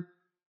that I'm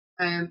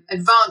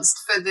advanced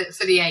for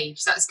the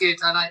age. That's good.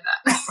 I like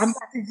that. And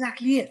that's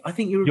exactly it. I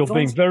think you're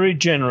being very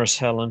generous,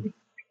 Helen.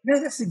 No,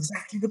 that's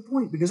exactly the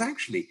point, because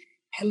actually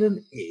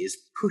Helen is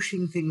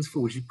pushing things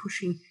forward. She's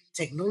pushing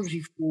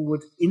technology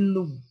forward in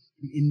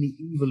the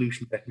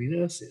evolution of veterinary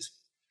nurses.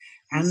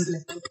 And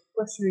the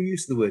question you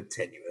use the word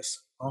tenuous,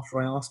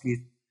 after I ask you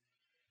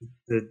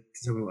to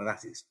tell me what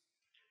that is.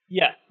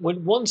 Yeah, well,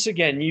 once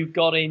again, you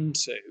got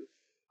into...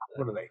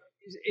 What are they?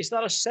 Is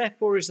that a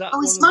CEP or is that...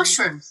 Oh, it's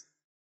mushrooms.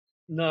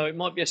 No, it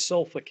might be a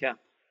sulfur cap.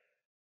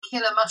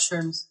 Killer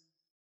mushrooms.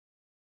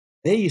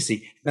 There you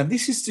see. Now,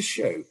 this is to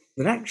show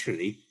that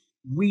actually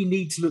we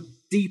need to look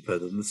deeper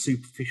than the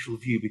superficial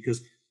view,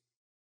 because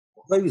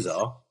what those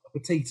are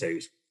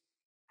potatoes.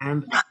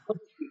 And I put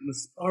the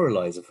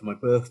spiralizer for my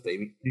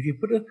birthday. If you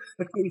put a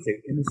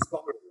potato in the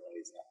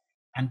spiralizer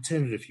and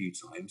turn it a few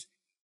times,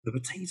 the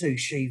potato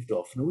shaved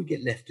off, and all we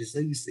get left is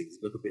those things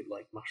that look a bit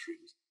like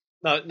mushrooms.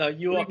 No,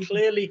 you are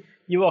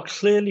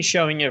clearly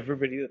showing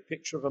everybody the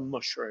picture of a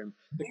mushroom.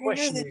 The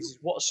question is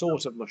what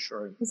sort of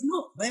mushroom? It's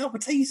not. They are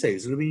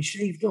potatoes that have been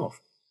shaved off.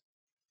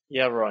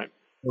 Yeah, right.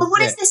 Well,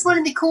 what is this one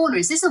in the corner?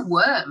 Is this a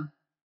worm?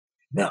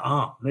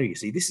 No, you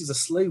see, this is a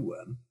slow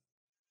worm.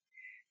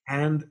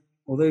 And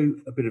although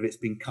a bit of it's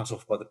been cut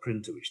off by the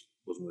printer, which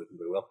wasn't working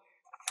very well,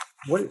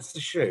 what it's to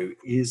show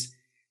is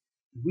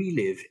we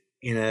live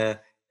in an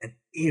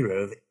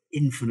era of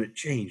infinite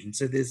change. And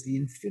so there's the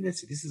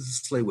infinity. This is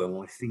a slow worm on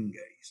my finger,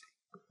 you see.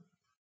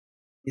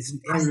 It's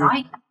an era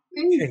of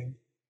change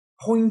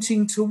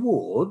pointing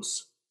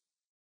towards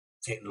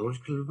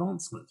technological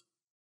advancement.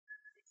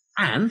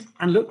 And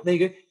look, there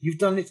you go. You've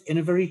done it in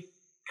a very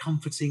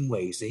comforting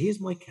way. So here's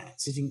my cat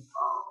sitting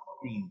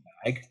green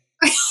bag,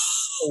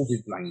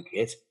 folded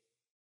blanket,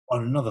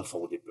 on another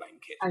folded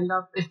blanket. I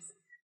love this.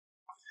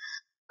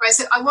 Right,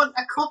 so I want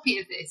a copy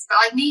of this, but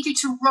I need you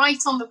to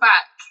write on the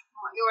back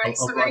your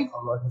explanation.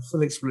 I'll write a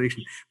full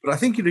explanation. But I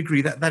think you'd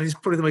agree that that is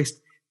probably the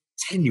most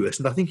tenuous,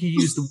 and I think you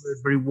used the word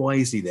very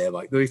wisely there,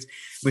 Mike. The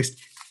most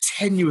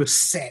tenuous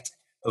set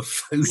of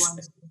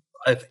photos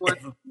I've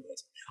ever put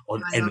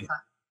on anything.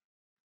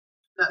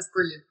 That's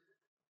brilliant.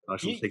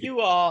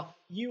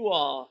 You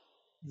are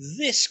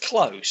this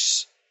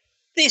close,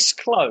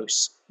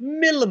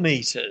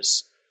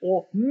 millimeters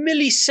or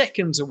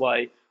milliseconds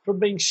away from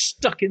being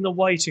stuck in the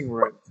waiting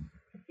room.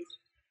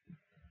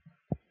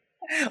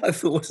 I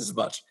thought as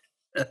much.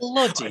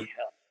 Bloody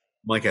hell.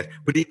 My God.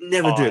 But he'd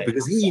never do it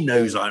because he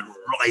knows I'm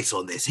right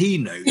on this. He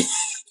knows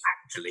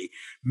actually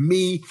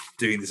me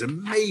doing this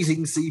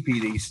amazing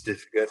CPD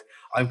certificate,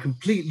 I'm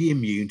completely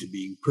immune to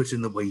being put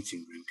in the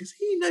waiting room because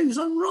he knows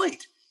I'm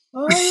right.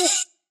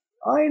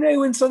 I know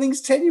when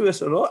something's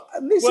tenuous or not.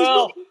 And this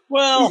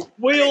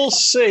we'll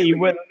see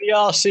whether the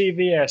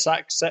RCVS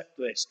accept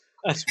this.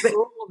 As for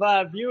all of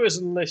our viewers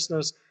and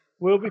listeners,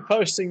 we'll be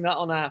posting that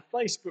on our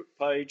Facebook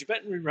page,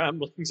 Veterinary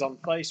Ramblings on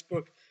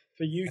Facebook,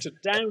 for you to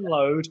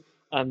download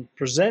and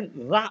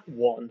present that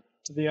one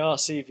to the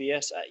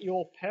RCVS at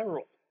your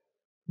peril.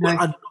 Well,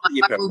 not at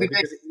your peril,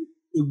 because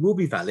it will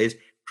be valid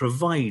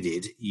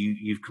provided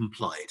you've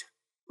complied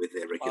with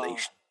their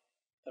regulation.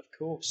 Of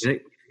course. You know,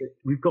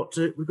 we've got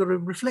to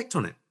reflect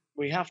on it.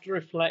 We have to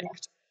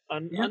reflect,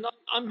 and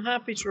I'm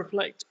happy to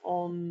reflect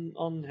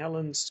on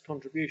Helen's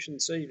contribution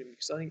this evening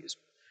because I think it's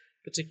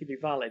particularly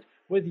valid.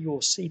 Whether your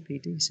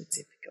CPD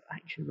certificate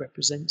actually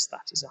represents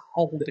that is a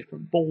whole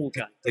different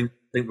ballgame.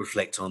 Don't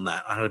reflect on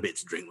that. I had a bit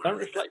to drink. Don't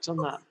reflect on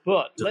that.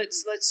 But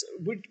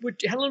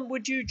Helen,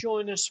 would you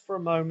join us for a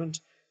moment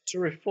to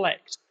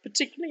reflect,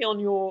 particularly on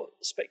your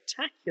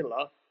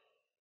spectacular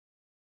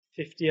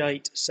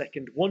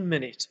 58-second, 1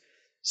 minute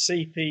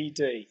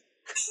CPD?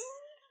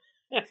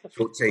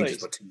 Short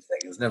changes for 2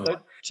 seconds. Never mind.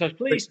 So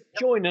please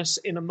join us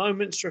in a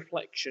moment's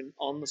reflection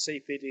on the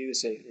CPD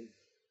this evening.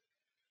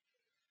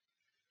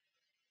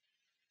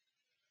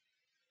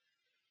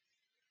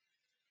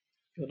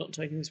 You're not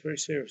taking this very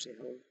seriously,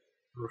 Helen.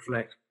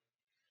 Reflect.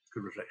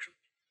 Good reflection.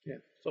 Yeah,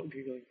 stop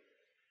giggling.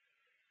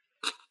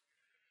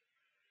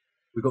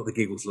 We got the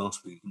giggles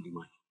last week, didn't we,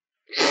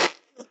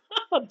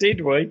 Mike?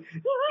 Did we?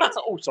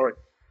 Oh, sorry.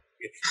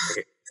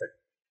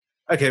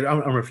 Okay,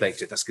 I'm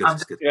reflected. That's good.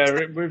 That's good. Yeah,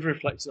 we've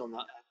reflected on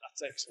that.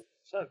 That's excellent.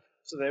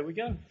 So there we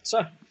go.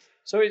 So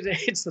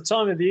it's the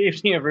time of the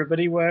evening,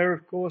 everybody, where,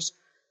 of course,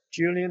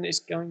 Julian is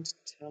going to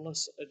tell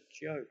us a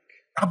joke.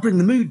 I'll bring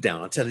the mood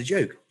down. I'll tell a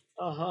joke.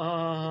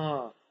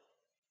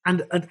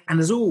 And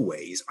as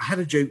always, I had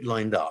a joke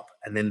lined up,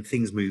 and then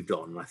things moved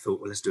on, and I thought,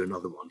 well, let's do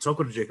another one. So I've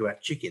got a joke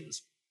about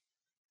chickens.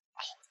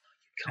 Oh,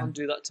 you can't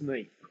do that to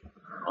me.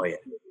 Oh yeah.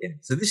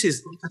 So this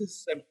is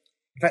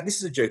in fact, this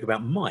is a joke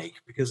about Mike,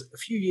 because a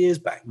few years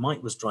back,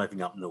 Mike was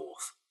driving up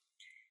north,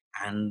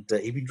 and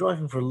he'd been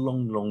driving for a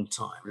long, long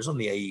time. It was on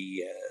the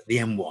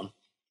M1,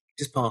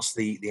 just past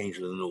the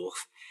Angel of the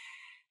North,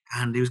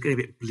 and he was getting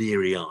a bit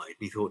bleary-eyed.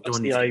 He thought, "That's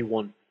the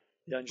A1."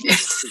 The Angel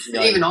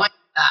Even I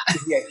that.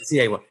 Yeah, it's the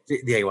A1.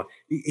 The A1.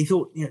 He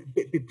thought, a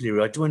bit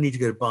bleary-eyed. Do I need to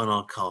go to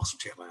Barnard Castle to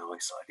check my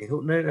eyesight? He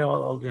thought,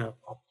 no,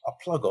 I'll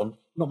plug on.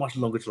 Not much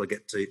longer till I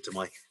get to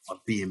my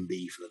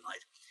B&B for the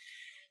night.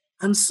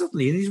 And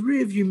suddenly, in his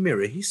rear-view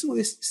mirror, he saw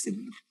this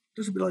thing, a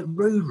little bit like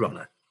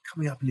Roadrunner,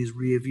 coming up in his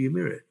rear-view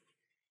mirror.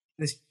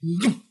 And this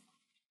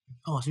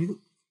passed, and he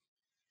thought,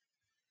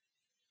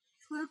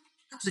 well,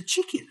 that was a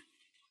chicken.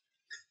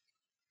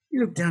 He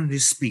looked down at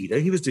his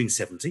speedo. He was doing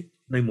 70,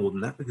 no more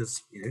than that,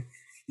 because, the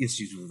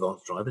Institute of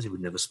Advanced Drivers, he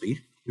would never speed.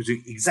 He was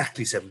doing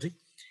exactly 70. And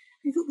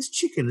he thought, this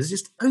chicken has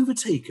just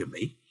overtaken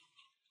me,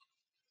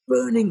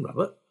 burning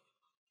rubber,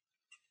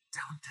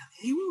 down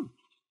the A1.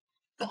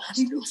 And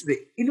he looks at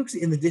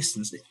it in the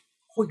distance, and it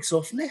hoiks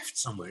off left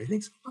somewhere. He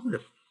thinks, I'm going to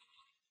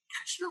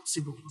catch it up,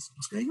 see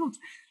what's going on.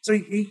 So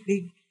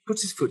he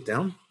puts his foot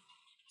down,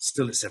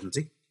 still at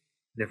 70,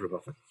 never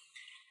above it.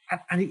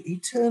 And he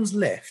turns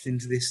left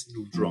into this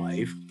little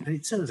drive, and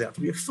it turns out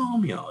to be a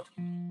farmyard.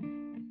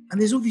 And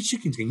there's all these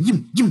chickens going,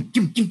 yum, yum,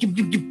 yum, yum, yum,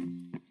 yum,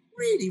 yum,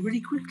 really,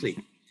 really quickly.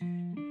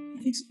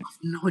 He thinks, I've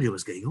no idea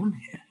what's going on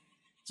here.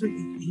 So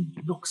he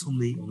knocks on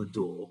the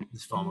door.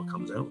 This farmer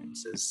comes out and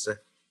says,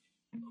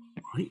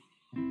 right,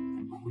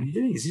 what are you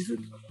doing? He says,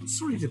 I'm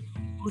sorry to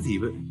bother you,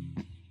 but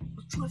I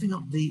was driving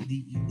up the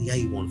A1.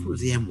 I thought it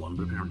was the M1,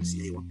 but apparently it's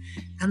the A1.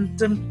 And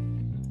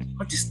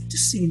I've just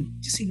seen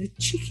a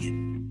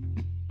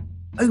chicken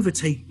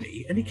overtake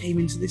me, and he came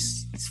into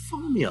this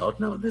farmyard.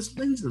 Now there's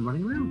loads of them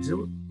running around. He said,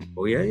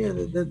 oh yeah,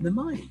 they're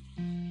mine.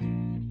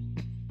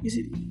 He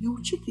said, your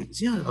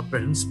chickens? Yeah, I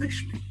bred them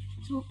specially.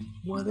 He said, well,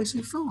 why are they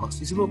so fast?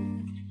 He said, well,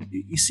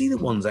 you see the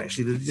ones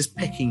actually that are just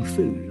pecking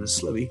food and are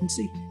slow. You can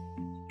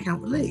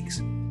count the legs.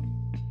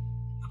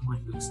 I'm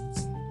like,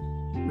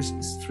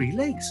 it's 3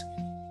 legs.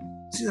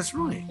 He said, that's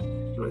right.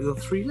 You've got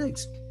 3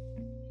 legs.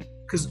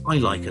 Because I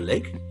like a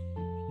leg.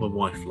 My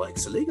wife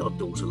likes a leg, our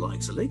daughter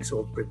likes a leg,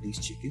 so I've bred these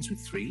chickens with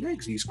 3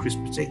 legs. I use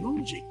CRISPR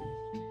technology.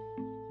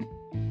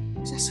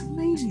 That's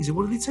amazing. He said,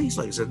 what do they taste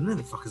like? I said, no,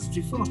 the fuckers are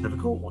too fast, never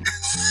caught one.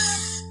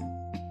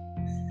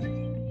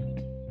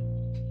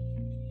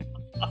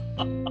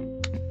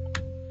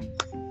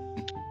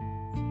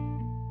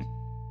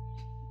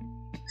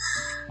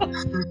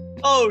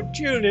 Oh,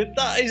 Julian,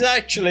 that is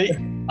actually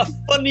a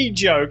funny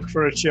joke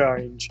for a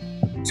change.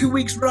 2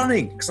 weeks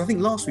running, because I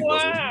think last week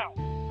was.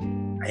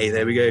 Wow! Hey,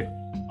 there we go.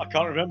 I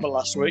can't remember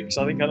last week because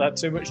I think I'd had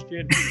too much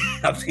gin.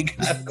 I think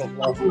I've got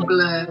last All week.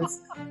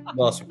 blurs.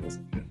 Last week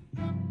wasn't good.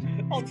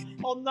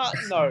 On that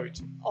note,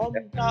 on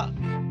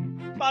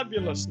that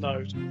fabulous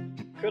note,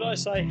 could I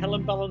say,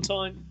 Helen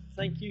Ballantyne,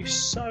 thank you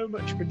so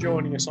much for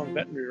joining us on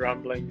Veterinary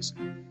Ramblings.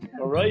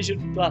 I'll raise your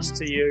glass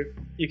to you.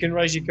 You can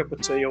raise your cup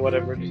of tea or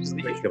whatever it is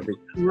that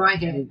you Right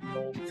here.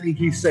 Thank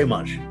you so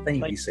much.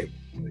 Thank you so much.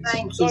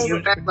 Thank so you. You're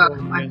much very for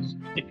welcome. joining us.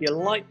 If you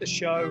like the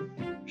show,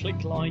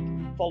 click like,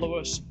 follow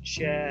us,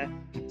 share,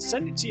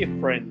 send it to your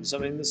friends. I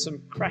mean, there's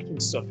some cracking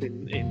stuff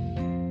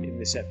in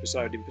this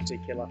episode in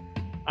particular.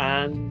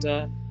 And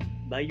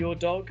may your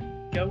dog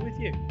go with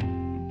you.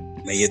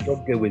 May your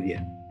dog go with you.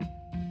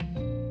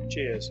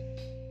 Cheers.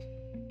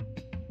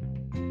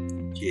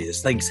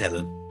 Cheers. Thanks,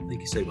 Helen.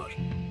 Thank you so much.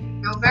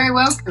 You're very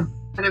welcome.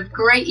 Had a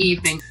great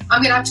evening.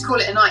 I'm going to have to call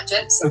it a night,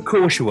 gents. Of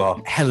course you are.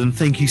 Helen,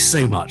 thank you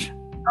so much.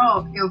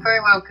 Oh, you're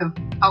very welcome.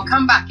 I'll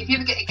come back. If you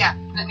ever get a gap,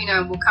 let me know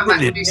and we'll come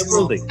back and do some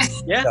more.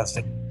 Yeah,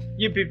 Fantastic.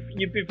 you'd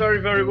be very,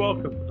 very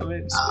welcome. I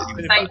mean, it's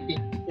been Thank you.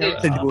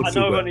 I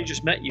know I've only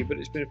just met you, but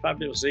it's been a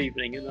fabulous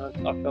evening, and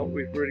I felt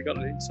we've really got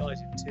an insight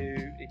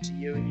into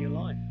you and your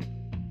life.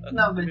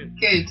 Lovely.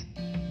 Good.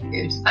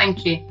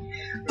 Thank you.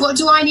 What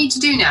do I need to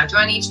do now? Do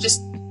I need to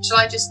shall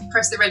I just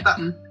press the red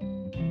button?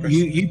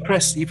 You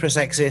press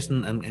exit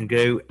and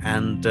go,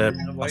 and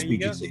I'll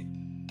speak to you soon.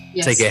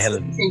 Yes. Take care,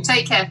 Helen.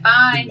 Take care.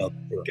 Bye.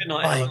 Good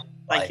night, Bye. Helen.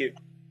 Thank Bye. you.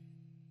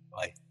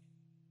 Bye.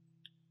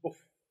 Oof.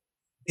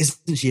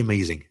 Isn't she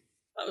amazing?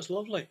 That was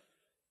lovely.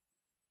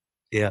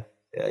 Yeah.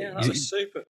 Yeah, that was super.